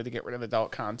said they wanted to get rid of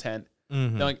adult content.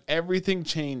 Mm-hmm. Then, like everything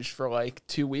changed for like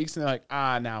 2 weeks, and they're like,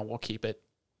 now we'll keep it.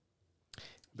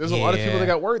 There's a lot of people that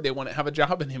got worried they wouldn't have a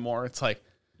job anymore. It's like,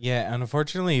 yeah, and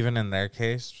unfortunately, even in their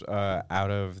case,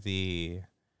 out of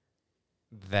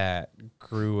that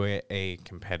grew a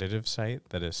competitive site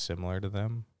that is similar to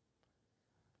them.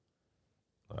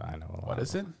 I know a lot. What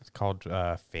is it? It's called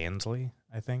Fansly,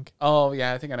 I think. Oh,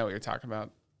 yeah, I think I know what you're talking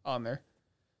about on there.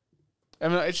 I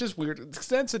mean, it's just weird.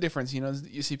 That's the difference, you know,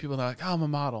 you see people that are like, oh, I'm a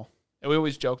model. And we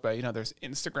always joke about, you know, there's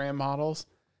Instagram models.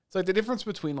 It's like the difference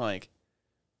between like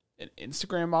an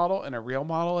Instagram model and a real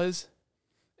model is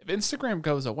if Instagram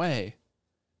goes away,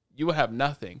 you will have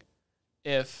nothing.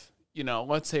 If, you know,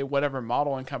 let's say whatever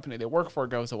modeling company they work for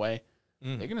goes away,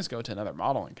 they can just go to another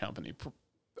modeling company.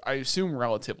 I assume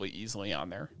relatively easily on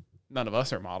there. None of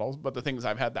us are models, but the things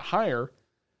I've had to hire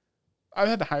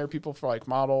people for like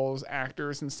models,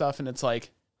 actors and stuff. And it's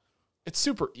like, it's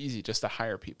super easy just to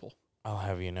hire people. I'll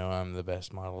have you know I'm the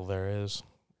best model there is.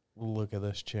 Look at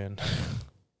this chin.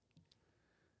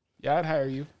 Yeah, I'd hire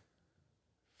you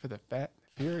for the Fat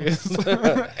Furious.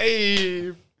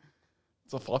 Hey,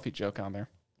 it's a fluffy joke on there.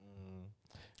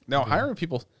 No, hiring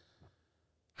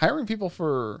people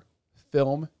for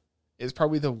film is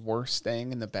probably the worst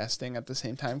thing and the best thing at the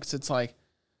same time, because it's like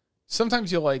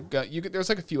sometimes you'll like there's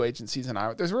like a few agencies in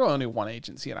Iowa. There's really only one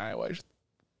agency in Iowa.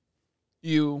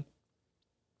 You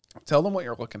tell them what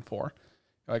you're looking for.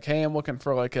 You're like, hey, I'm looking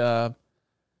for like a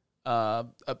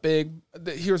big.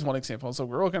 Here's one example. So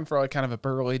we're looking for like kind of a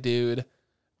burly dude,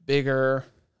 bigger,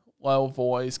 low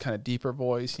voice, kind of deeper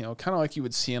voice. You know, kind of like you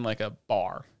would see in like a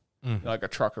bar, you know, like a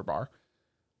trucker bar.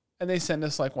 And they send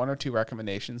us like one or two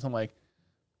recommendations. I'm like,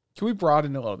 can we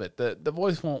broaden it a little bit? The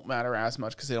voice won't matter as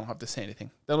much because they don't have to say anything.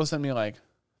 They'll send me like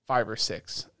 5 or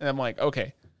 6. And I'm like,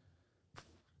 okay.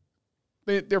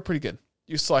 They're pretty good.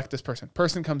 You select this person.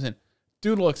 Person comes in.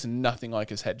 Dude looks nothing like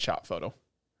his headshot photo.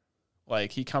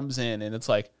 Like, he comes in and it's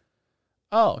like,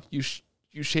 oh, you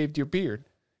shaved your beard.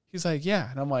 He's like,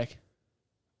 yeah. And I'm like,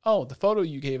 oh, the photo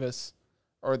you gave us,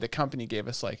 or the company gave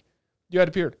us, like, you had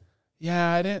a beard.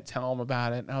 Yeah, I didn't tell him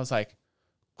about it. And I was like,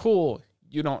 cool.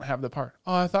 You don't have the part.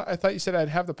 Oh, I thought you said I'd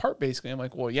have the part, basically. I'm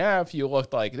like, well, yeah, if you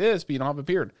looked like this, but you don't have a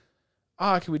beard.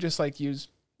 Can we just like use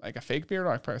like a fake beard or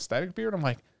like a prosthetic beard? I'm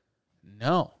like,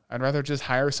 no, I'd rather just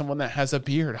hire someone that has a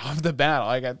beard off the bat.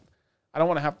 Like, I don't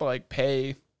want to have to like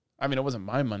pay. I mean, it wasn't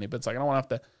my money, but it's like, I don't want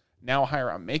to have to now hire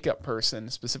a makeup person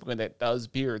specifically that does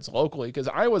beards locally, because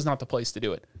Iowa's not the place to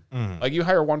do it. Like, you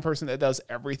hire one person that does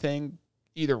everything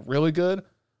either really good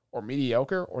or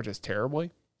mediocre or just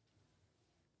terribly.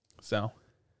 So,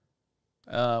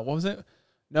 what was it?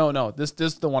 No, this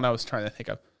is the one I was trying to think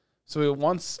of. So I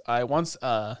once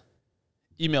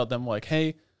emailed them like,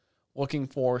 hey, looking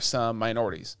for some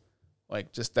minorities,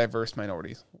 like just diverse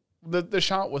minorities. The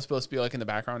shot was supposed to be like in the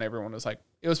background. Everyone was like,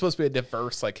 it was supposed to be a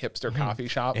diverse like hipster coffee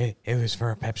shop. It was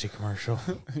for a Pepsi commercial.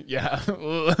 Yeah.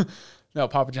 No,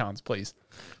 Papa John's, please.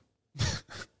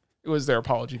 It was their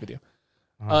apology video.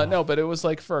 No, but it was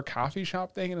like for a coffee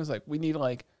shop thing. And it was like, we need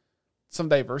like some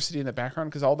diversity in the background,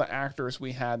 because all the actors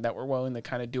we had that were willing to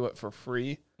kind of do it for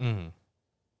free,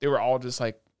 they were all just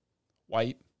like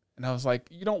white. And I was like,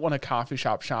 you don't want a coffee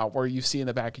shop where you see in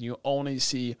the back and you only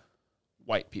see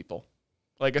white people.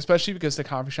 Like, especially because the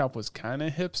coffee shop was kind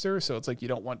of hipster. So it's like, you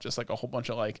don't want just like a whole bunch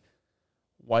of like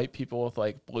white people with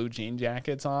like blue jean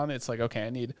jackets on. It's like, okay, I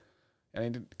need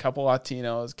a couple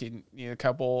Latinos, need a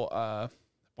couple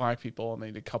black people, and I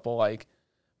need a couple like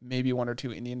maybe 1 or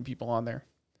 2 Indian people on there.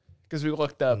 Because we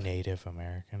looked up Native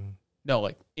American. No,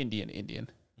 like Indian.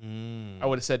 I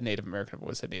would have said Native American. I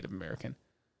would have said Native American.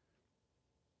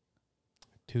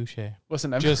 Touche.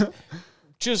 Listen, I'm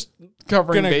just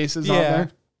covering bases on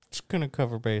there. Just gonna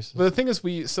cover bases. But the thing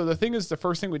is, the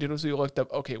first thing we did was we looked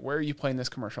up, okay, where are you playing this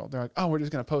commercial? They're like, oh, we're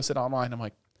just gonna post it online. I'm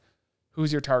like,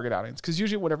 who's your target audience? Because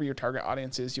usually, whatever your target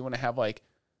audience is, you want to have like,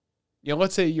 you know,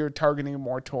 let's say you're targeting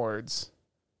more towards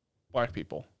black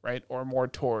people, right, or more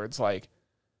towards like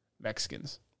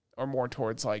Mexicans, or more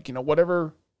towards like, you know,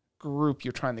 whatever group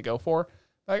you're trying to go for.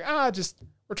 Like,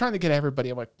 we're trying to get everybody.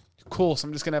 I'm like, cool. So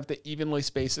I'm just gonna have to evenly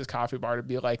space this coffee bar to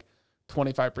be like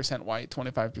 25% white,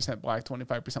 25% black,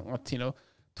 25% Latino,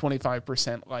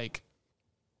 25% like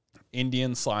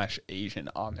Indian/Asian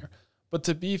on there. But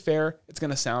to be fair, it's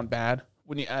gonna sound bad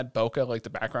when you add bokeh, like the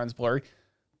background's blurry.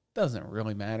 Doesn't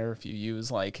really matter if you use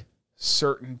like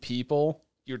certain people.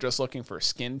 You're just looking for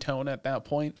skin tone at that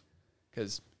point,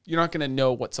 because you're not going to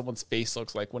know what someone's face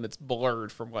looks like when it's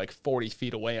blurred from like 40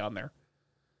 feet away on there.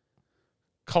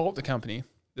 Call up the company.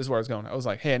 This is where I was going. I was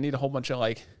like, hey, I need a whole bunch of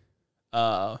like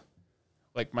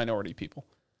minority people.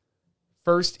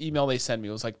 First email they sent me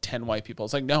was like 10 white people.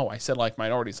 It's like, no, I said like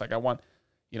minorities. Like, I want,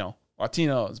 you know,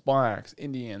 Latinos, blacks,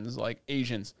 Indians, like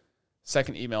Asians.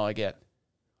 Second email I get,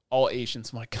 all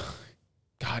Asians. I'm like,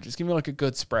 God, just give me like a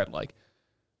good spread. Like,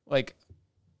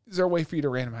 is there a way for you to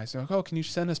randomize? They're like, oh, can you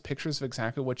send us pictures of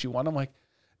exactly what you want? I'm like,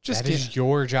 just that is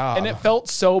your job. And it felt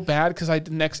so bad because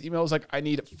the next email was like, I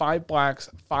need 5 blacks,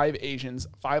 5 Asians,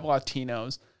 5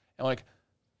 Latinos, and like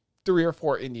 3 or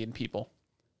 4 Indian people.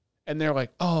 And they're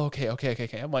like, oh, okay.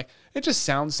 I'm like, it just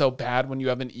sounds so bad when you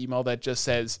have an email that just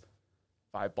says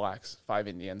 5 blacks, 5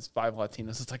 Indians, 5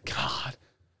 Latinos. It's like, God.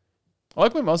 I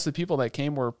like when most of the people that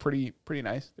came were pretty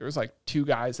nice. There was like 2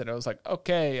 guys that I was like,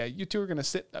 okay, you 2 are going to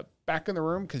sit back in the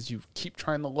room because you keep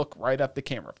trying to look right at the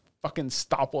camera. Fucking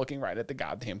stop looking right at the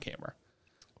goddamn camera.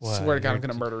 What? Swear to God, I'm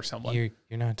going to murder someone. You're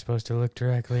not supposed to look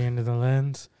directly into the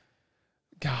lens.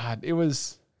 God, it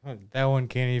was... That one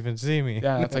can't even see me.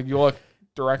 Yeah, it's like you look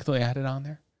directly at it on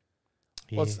there.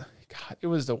 Yeah. God, it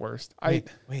was the worst. Wait,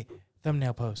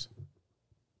 thumbnail pose.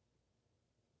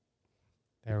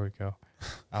 There we go.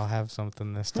 I'll have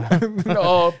something this time.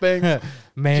 Oh, thanks.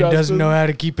 Man Justin doesn't know how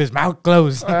to keep his mouth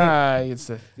closed. It's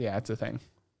a thing.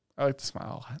 I like to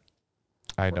smile a lot.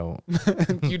 I don't.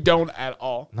 You don't at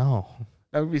all. No.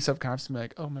 That would be subconscious.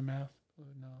 Like, oh, my mouth. Oh,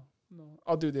 no.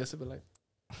 I'll do this. I'll be like.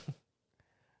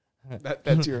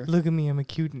 That's your. Look at me. I'm a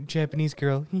cute Japanese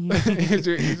girl. here's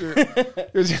your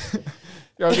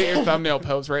I'll get your thumbnail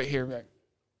pose right here. Like,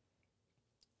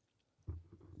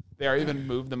 there, even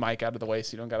move the mic out of the way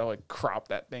so you don't gotta like crop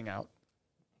that thing out.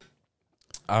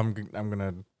 I'm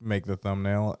gonna make the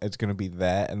thumbnail. It's gonna be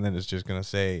that, and then it's just gonna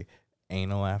say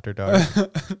anal after dark.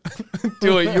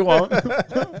 Do it. You won't.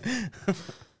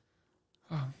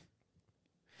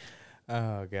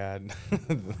 Oh God.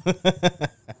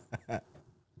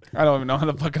 I don't even know how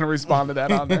to fucking respond to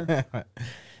that on there.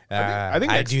 I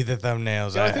think I do the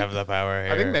thumbnails. Yeah, I have the power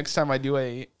here. I think next time I do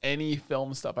any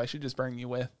film stuff, I should just bring you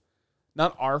with.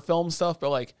 Not our film stuff, but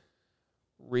like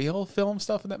real film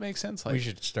stuff, if that makes sense. Like, we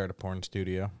should start a porn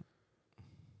studio.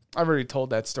 I've already told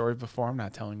that story before. I'm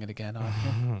not telling it again on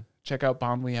here. Check out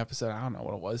Bon Wee episode, I don't know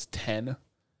what it was, 10,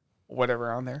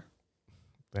 whatever on there.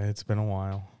 It's been a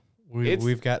while.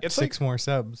 We've got 6 more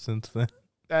subs since then.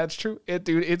 That's true.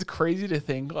 Dude, it's crazy to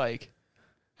think, like,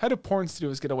 how do porn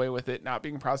studios get away with it not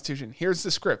being prostitution? Here's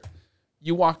the script.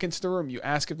 You walk into the room. You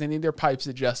ask if they need their pipes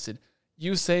adjusted.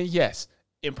 You say yes.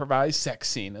 Improvised sex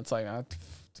scene. It's like,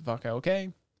 fuck,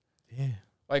 okay. Yeah.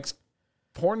 Like,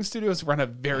 porn studios run a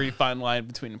very fine line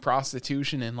between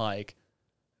prostitution and, like,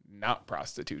 not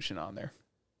prostitution on there.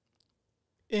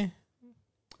 Yeah.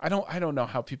 I don't know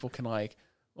how people can, like,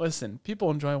 listen,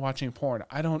 people enjoy watching porn.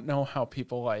 I don't know how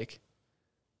people, like,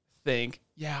 think,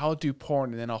 yeah, I'll do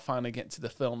porn and then I'll finally get into the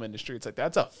film industry. It's like,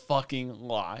 that's a fucking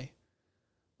lie.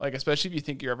 Like, especially if you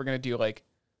think you're ever going to do, like,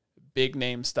 big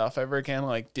name stuff ever again.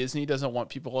 Like, Disney doesn't want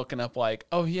people looking up like,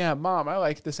 oh yeah, Mom, I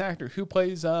like this actor. Who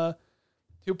plays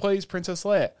Princess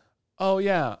Leia? Oh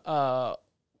yeah, I'm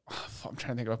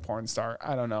trying to think of a porn star.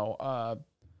 I don't know.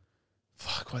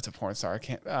 What's a porn star? I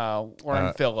can't.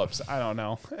 Lauren Phillips. I don't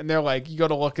know. And they're like, you go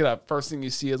to look it up. First thing you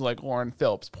see is like Lauren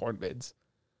Phillips porn vids.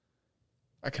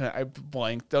 I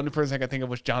blanked. The only person I could think of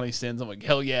was Johnny Sins. I'm like,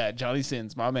 hell yeah, Johnny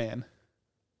Sins, my man.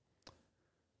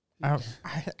 I'm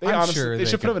sure they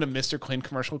should put him in a Mr. Clean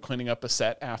commercial cleaning up a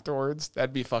set afterwards.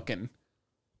 That'd be fucking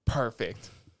perfect.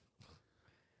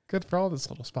 Good for all those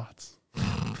little spots.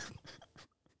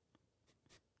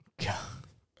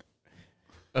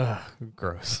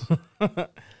 Gross.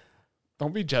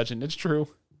 Don't be judging. It's true.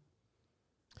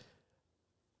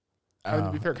 To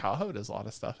be fair, Kaho does a lot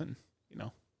of stuff, and you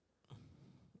know.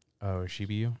 Oh,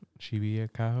 Shibuya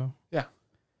Kaho? Yeah.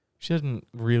 She doesn't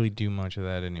really do much of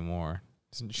that anymore.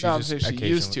 She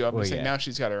used to. I'm saying now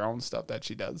she's got her own stuff that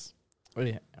she does. Well,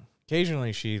 yeah.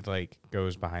 Occasionally she like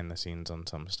goes behind the scenes on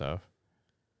some stuff,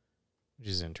 which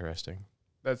is interesting.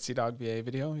 That Sea-Dog VA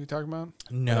video you're talking about?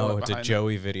 No, it's a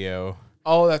Joey video.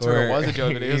 Oh, that's what it was, a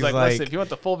Joey video. He was like, listen, if you want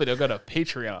the full video, go to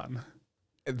Patreon.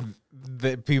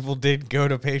 The people did go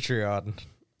to Patreon.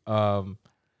 I mean,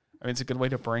 it's a good way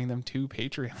to bring them to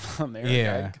Patreon on there.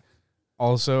 Yeah. Like,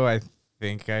 also, I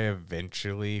think I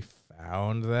eventually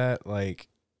found that, like,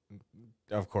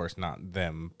 of course not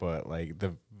them, but like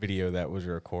the video that was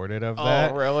recorded of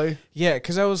that. Oh, really? Yeah,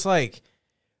 because I was like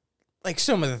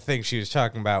some of the things she was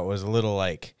talking about was a little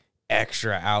like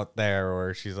extra out there,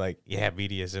 or she's like, yeah,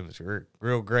 BDSM is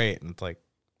real great, and it's like,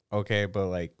 okay, but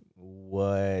like,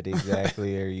 what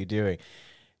exactly are you doing?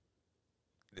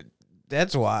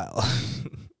 That's wild.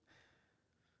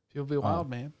 People be wild,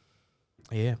 man.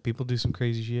 Yeah, people do some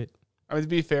crazy shit. I mean, to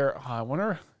be fair, I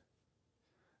wonder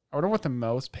what the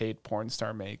most paid porn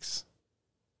star makes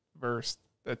versus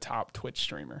the top Twitch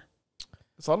streamer.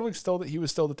 Is Ludwig he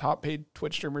was still the top paid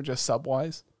Twitch streamer just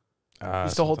sub-wise? He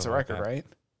still holds the record, right?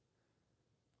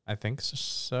 I think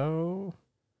so.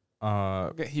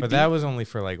 Okay, But that was only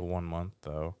for like 1 month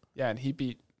though. Yeah, and he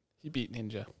beat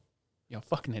Ninja.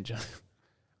 Fuck Ninja.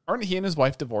 Aren't he and his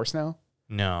wife divorced now?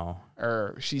 No.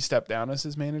 Or she stepped down as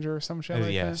his manager or some shit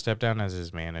like that? Stepped down as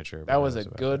his manager. That was a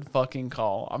good fucking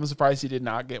call. I'm surprised he did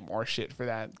not get more shit for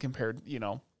that compared,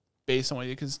 based on what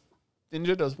because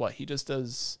Ninja does what? He just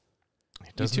does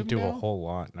He doesn't YouTube do a now? whole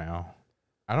lot now.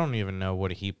 I don't even know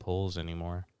what he pulls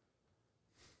anymore.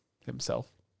 himself.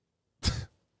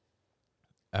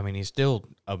 I mean, he's still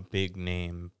a big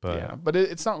name, but Yeah, but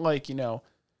it's not like,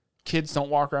 kids don't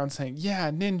walk around saying, yeah,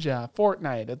 Ninja,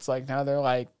 Fortnite. It's like now they're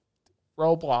like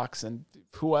Roblox and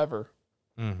whoever,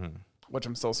 which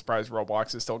I'm still surprised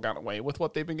Roblox has still gotten away with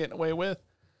what they've been getting away with,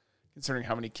 considering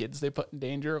how many kids they put in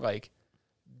danger, like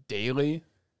daily.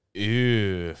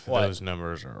 Ew, What? those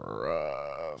numbers are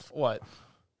rough. What?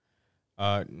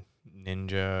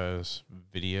 Ninja's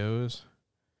videos.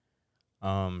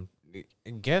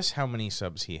 Guess how many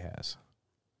subs he has?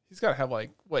 He's got to have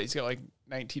he's got like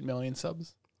 19 million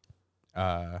subs.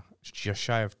 Just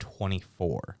shy of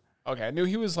 24. Okay, I knew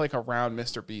he was like around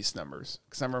Mr. Beast numbers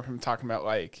because I remember him talking about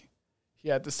like he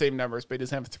had the same numbers, but he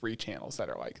doesn't have 3 channels that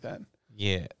are like that.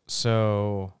 Yeah,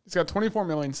 so He's got 24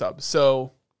 million subs.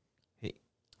 So Hey,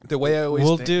 the way I always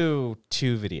we'll think, do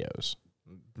 2 videos.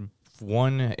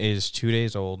 One is 2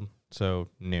 days old, so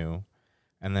new,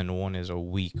 and then one is a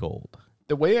week old.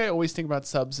 the way I always think about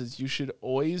subs is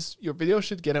your video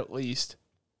should get at least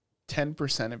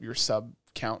 10% of your sub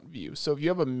count views. So if you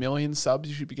have 1 million subs,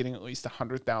 you should be getting at least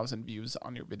 100,000 views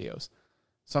on your videos.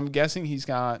 So I'm guessing he's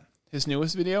got his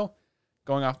newest video.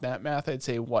 Going off that math, I'd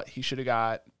say he should have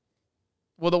got.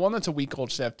 Well, the one that's a week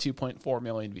old should have 2.4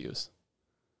 million views.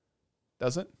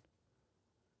 Does it?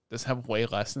 Does it have way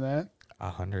less than that?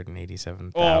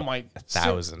 187,000. Oh my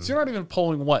thousand. So you're not even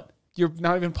polling what? You're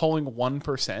not even polling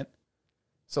 1%.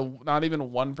 So not even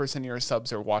 1% of your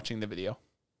subs are watching the video.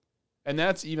 And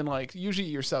that's even like, usually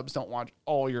your subs don't watch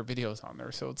all your videos on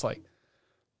there. So it's like,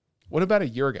 what about a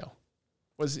year ago?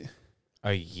 Was it?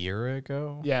 A year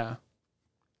ago? Yeah.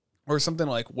 Or something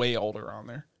like way older on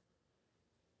there.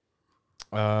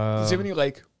 Does he have any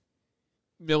like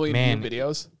million view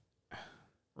videos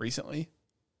recently?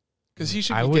 Because he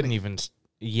should be I wouldn't even.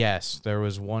 Yes, there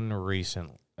was one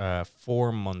recent,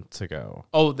 4 months ago.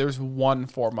 Oh, there's one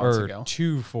 4 months or ago.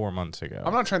 2 4 months ago.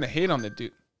 I'm not trying to hate on the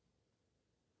dude.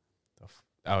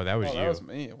 Oh, that was you. That was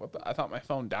me. I thought my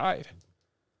phone died.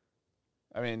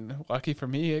 I mean, lucky for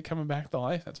me, it coming back to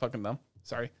life. That's fucking dumb.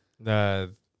 Sorry. I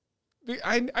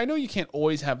know you can't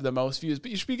always have the most views,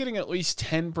 but you should be getting at least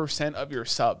 10% of your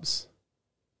subs.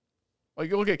 Like,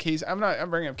 you look at Casey. I'm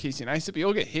bringing up Casey Neistat, but you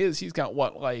look at his. He's got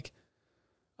what, like,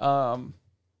 I'm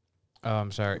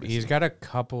sorry. He's got a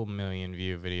couple million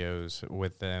view videos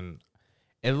within.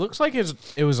 It looks like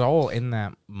it was all in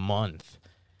that month.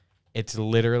 It's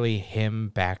literally him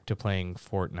back to playing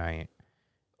Fortnite,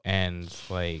 and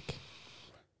like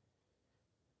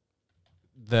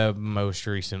the most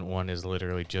recent one is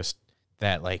literally just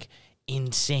that like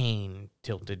insane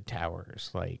Tilted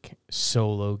Towers like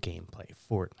solo gameplay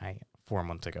Fortnite 4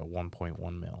 months ago,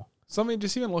 1.1 mil. So, I mean,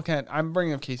 just even look at, I'm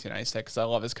bringing up Casey Neistat because I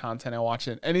love his content. I watch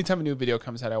it. Anytime a new video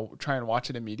comes out, I try and watch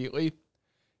it immediately.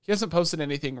 He hasn't posted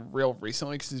anything real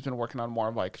recently because he's been working on more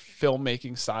of like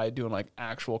filmmaking side, doing like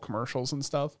actual commercials and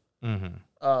stuff.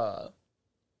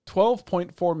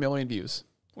 12.4 million views.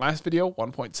 Last video,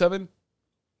 1.7.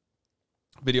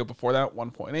 Video before that,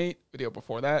 1.8. Video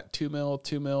before that, 2 mil,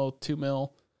 2 mil, 2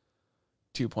 mil,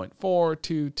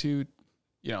 2.4, 2.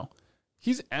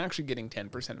 He's actually getting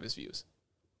 10% of his views.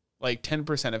 Like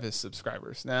 10% of his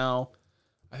subscribers. Now,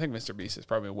 I think Mr. Beast is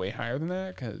probably way higher than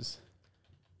that because...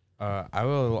 I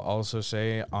will also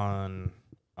say on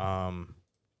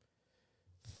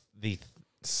the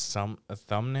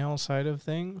thumbnail side of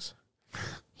things,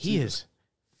 he is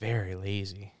very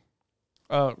lazy.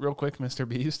 Real quick, Mr.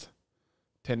 Beast,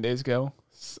 10 days ago,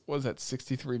 what was that,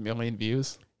 63 million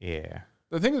views? Yeah.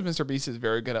 The thing is, Mr. Beast is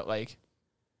very good at, like,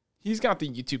 he's got the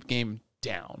YouTube game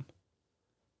down.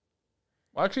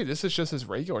 Well, actually, this is just his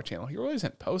regular channel. He really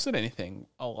hasn't posted anything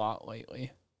a lot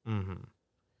lately.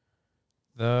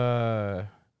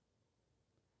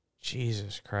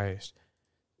 Jesus Christ.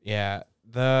 Yeah.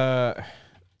 Oh,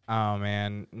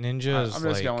 man. Ninja's I'm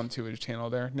just going to his channel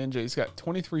there. Ninja, he's got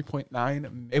 23.9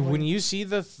 million. When you see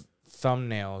the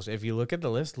thumbnails, if you look at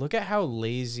the list, look at how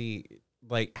lazy,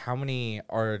 like, how many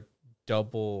are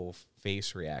double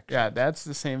face reactions. Yeah, that's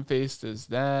the same face as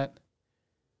that.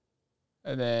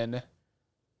 And then,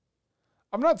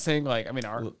 I'm not saying, like, I mean,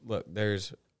 Look,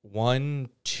 there's 1,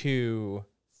 2,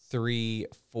 3,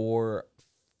 4,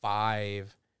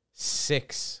 5,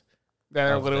 6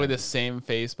 They're of literally them. the same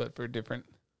face, but for different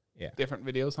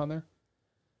videos on there.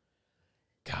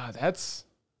 God, that's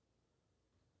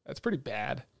pretty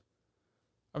bad.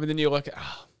 I mean, then you look at.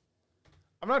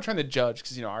 I'm not trying to judge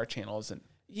because our channel isn't.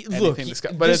 Look,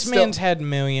 but this man's had $1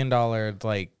 million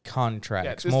like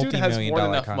contracts, this dude has multi-million more than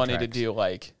dollar enough contracts. money to do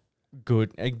like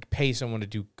good, pay someone to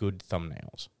do good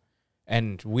thumbnails,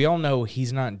 and we all know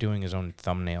he's not doing his own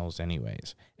thumbnails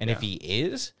anyways. And if he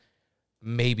is,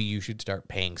 maybe you should start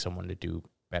paying someone to do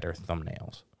better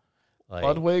thumbnails. Like,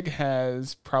 Ludwig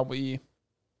has probably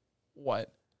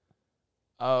what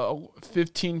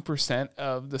 15%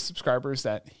 of the subscribers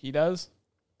that he does.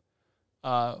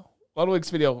 Ludwig's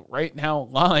video right now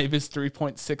live is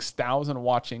 3.6 thousand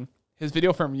watching. His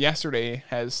video from yesterday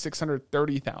has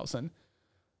 630,000,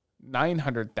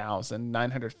 900,000,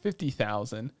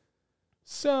 950,000.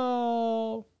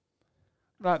 So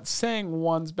I'm not saying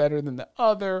one's better than the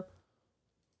other,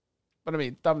 but I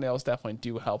mean, thumbnails definitely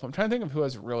do help. I'm trying to think of who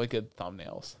has really good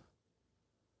thumbnails.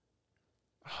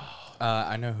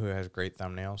 I know who has great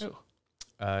thumbnails. Who?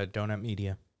 Donut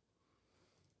Media.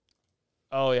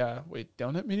 Oh, yeah. Wait,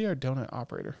 Donut Media or Donut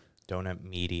Operator? Donut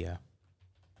Media.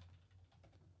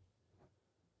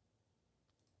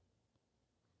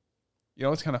 You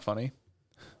know what's kind of funny?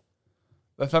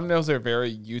 The thumbnails are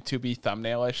very YouTube-y,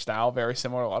 thumbnail-ish style, very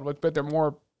similar to Ludwig, but they're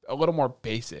a little more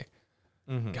basic.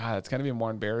 Mm-hmm. God, it's going to be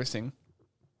more embarrassing.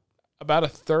 About a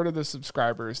third of the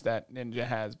subscribers that Ninja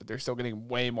has, but they're still getting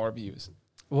way more views.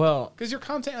 Well, Because your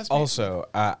content has to be... also,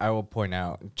 I will point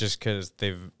out, just because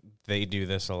they do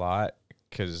this a lot,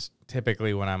 because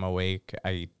typically when I'm awake,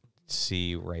 I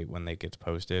see right when they gets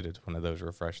posted. It's one of those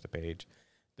refresh the page.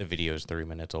 The video is 3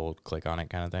 minutes old. Click on it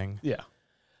kind of thing. Yeah.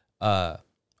 A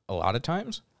lot of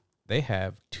times, they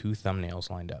have 2 thumbnails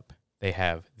lined up. They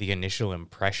have the initial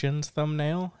impressions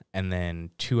thumbnail, and then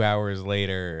 2 hours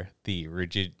later, the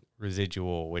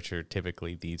residual, which are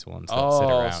typically these ones that sit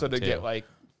around. So to too. get like...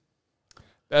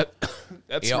 That's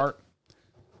Yep. smart.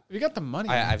 If you got the money...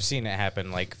 I've seen it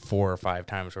happen like 4 or 5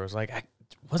 times where it's like,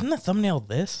 wasn't the thumbnail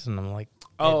this? And I'm like,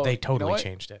 they totally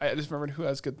changed it. I just remembered who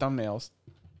has good thumbnails.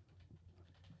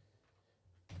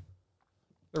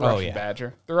 The Russian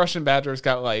Badger. The Russian Badger's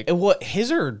got like...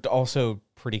 His are also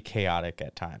pretty chaotic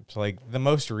at times. Like the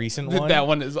most recent one. That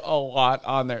one is a lot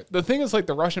on there. The thing is like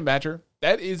the Russian Badger,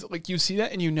 that is like you see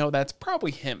that and you know that's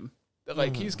probably him.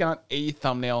 Like he's got a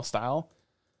thumbnail style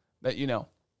that you know.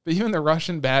 But even the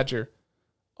Russian Badger,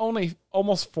 only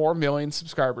almost 4 million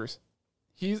subscribers.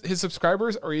 His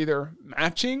subscribers are either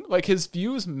matching, like his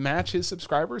views match his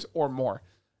subscribers or more.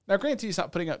 Now, granted, he's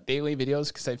not putting out daily videos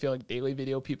because I feel like daily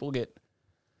video people get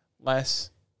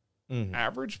less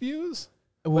average views.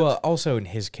 Well, also in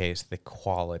his case, the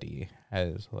quality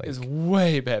is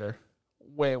way better.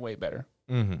 Way, way better.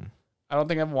 Mm-hmm. I don't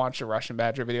think I've watched a Russian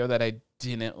Badger video that I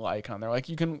didn't like on there. Like,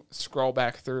 you can scroll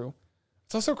back through.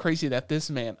 It's also crazy that this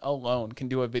man alone can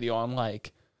do a video on,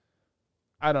 like,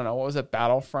 I don't know, what was it?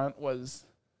 Battlefront was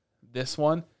this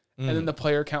one. And then the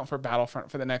player count for Battlefront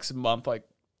for the next month, like,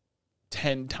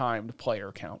 10 timed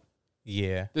player count.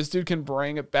 Yeah. This dude can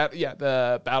bring the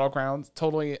Battlegrounds,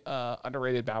 totally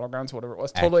underrated Battlegrounds, whatever it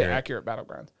was, totally accurate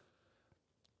Battlegrounds.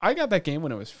 I got that game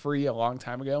when it was free a long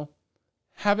time ago.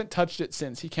 Haven't touched it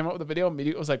since. He came out with a video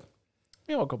immediately. Was like,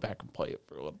 maybe I'll go back and play it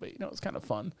for a little bit. You know, it's kind of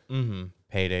fun. Mm-hmm.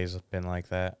 Payday's been like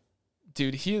that.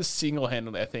 Dude, he is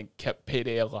single-handedly, I think, kept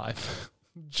Payday alive.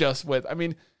 Just with, I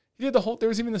mean, he did there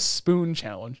was even the spoon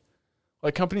challenge.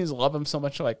 Like, companies love him so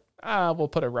much, like, we'll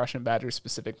put a Russian Badger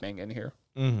specific thing in here.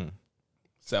 Mm-hmm.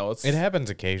 So it happens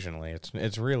occasionally.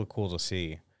 It's real cool to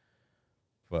see.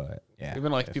 But yeah,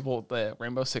 even like people, the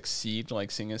Rainbow Six Siege, like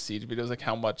seeing his Siege videos, like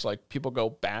how much like people go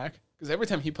back. Because every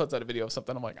time he puts out a video of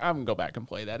something, I'm like, I'm gonna go back and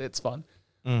play that. It's fun.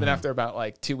 Then after about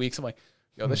like 2 weeks, I'm like,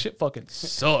 yo, this shit fucking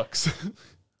sucks.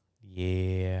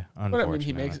 Yeah, but I mean,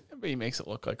 he makes it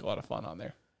look like a lot of fun on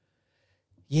there.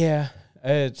 Yeah,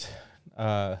 it's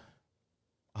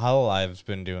Hololive's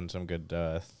been doing some good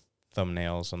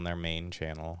thumbnails on their main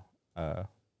channel.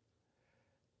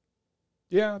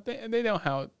 Yeah, they know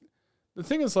how. The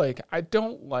thing is, like, I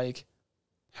don't like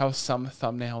how some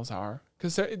thumbnails are.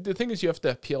 Because the thing is, you have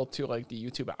to appeal to, like, the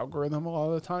YouTube algorithm a lot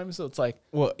of the time. So it's like...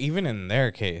 Well, even in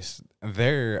their case,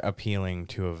 they're appealing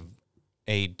to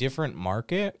a different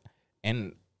market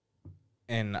and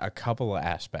in a couple of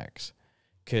aspects.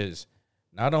 Because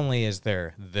not only is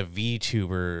there the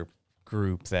VTuber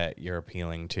group that you're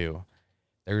appealing to,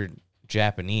 they're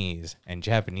Japanese, and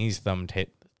Japanese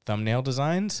thumbnail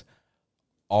designs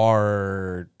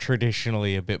are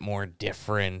traditionally a bit more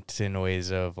different in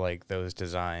ways of like those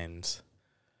designs.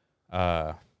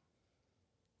 God,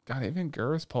 even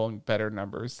Gur's pulling better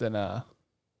numbers than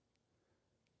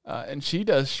And she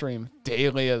does stream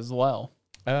daily as well.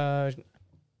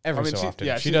 Every so she- often.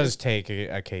 yeah, she she does take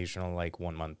occasional like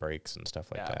 1 month breaks and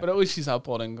stuff like Yeah, that. but at least she's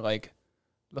uploading like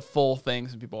the full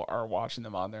things and people are watching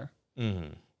them on there.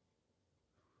 Mm-hmm.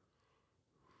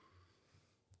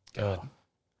 God.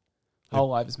 How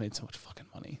Live has made so much fucking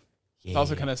money. Yeah. It's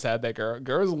also kind of sad that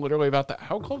girl is literally about that.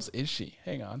 How close is she?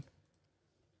 Hang on.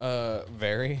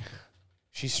 Very.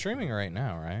 She's streaming right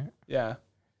now, right? Yeah.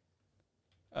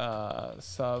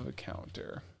 Sub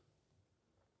counter.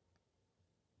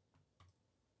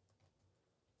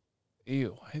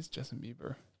 Ew, why is Justin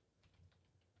Bieber?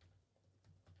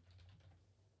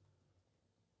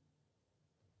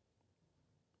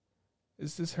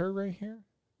 Is this her right here?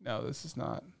 No, this is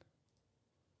not.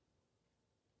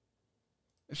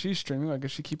 Is she streaming? Like,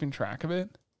 is she keeping track of it?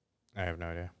 I have no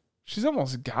idea. She's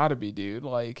almost gotta be, dude.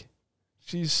 Like,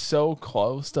 she's so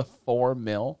close to 4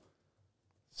 mil.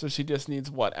 So she just needs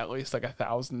what, at least like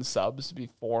 1,000 subs to be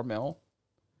 4 mil.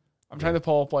 I'm trying to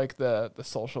pull up like the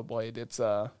Social Blade. It's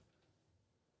what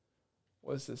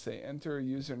does this say? Enter a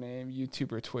username,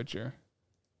 YouTube or Twitcher.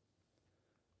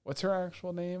 What's her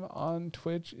actual name on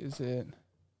Twitch? Is it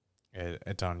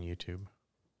It's on YouTube.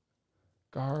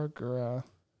 Gargura?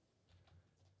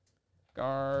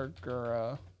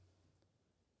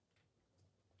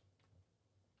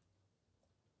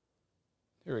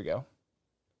 Here we go.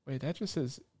 Wait, that just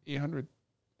says 800.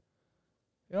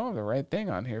 You don't have the right thing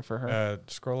on here for her.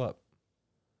 Scroll up.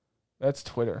 That's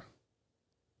Twitter.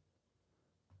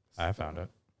 I found it.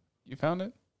 You found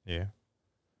it? Yeah.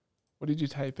 What did you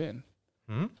type in?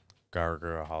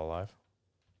 Gargura Hololive.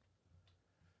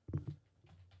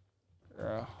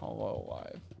 Hello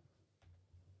Live.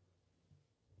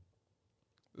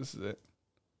 This is it.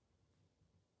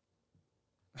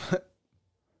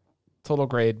 Total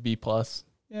grade B plus.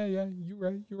 Yeah, you're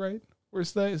right.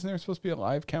 Where's that? Isn't there supposed to be a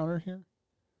live counter here?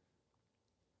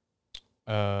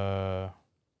 Yeah.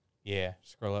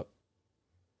 Scroll up.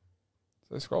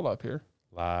 So I scrolled up here.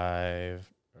 Live.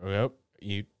 Oh,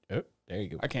 there you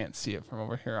go. I can't see it from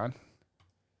over here on.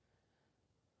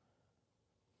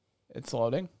 It's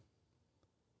loading.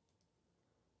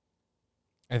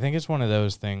 I think it's one of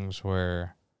those things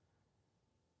where,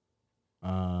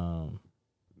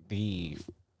 the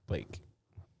like.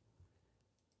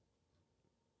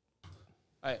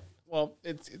 Well,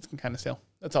 it's kind of stale.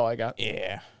 That's all I got.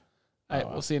 Yeah. All right,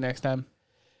 we'll see you next time.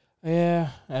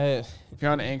 Yeah. If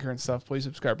you're on Anchor and stuff, please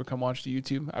subscribe or come watch the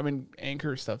YouTube. I mean,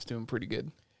 Anchor stuff's doing pretty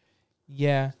good.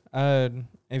 Yeah.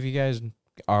 If you guys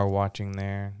are watching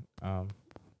there,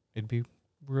 it'd be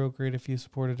real great if you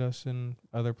supported us in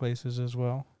other places as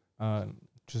well.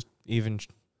 Just even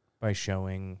by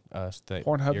showing us that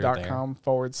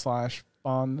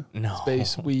Pornhub.com/fun No.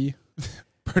 space we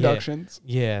productions.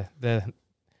 Yeah,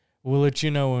 we'll let you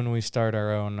know when we start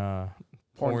our own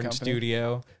porn company.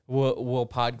 studio. We'll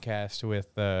podcast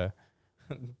with the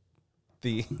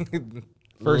First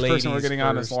person we're ladies getting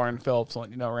on is first. Lauren Phillips. I'll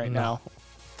let you know right No. now.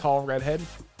 Tall redhead.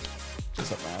 Just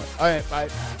something. All right, bye.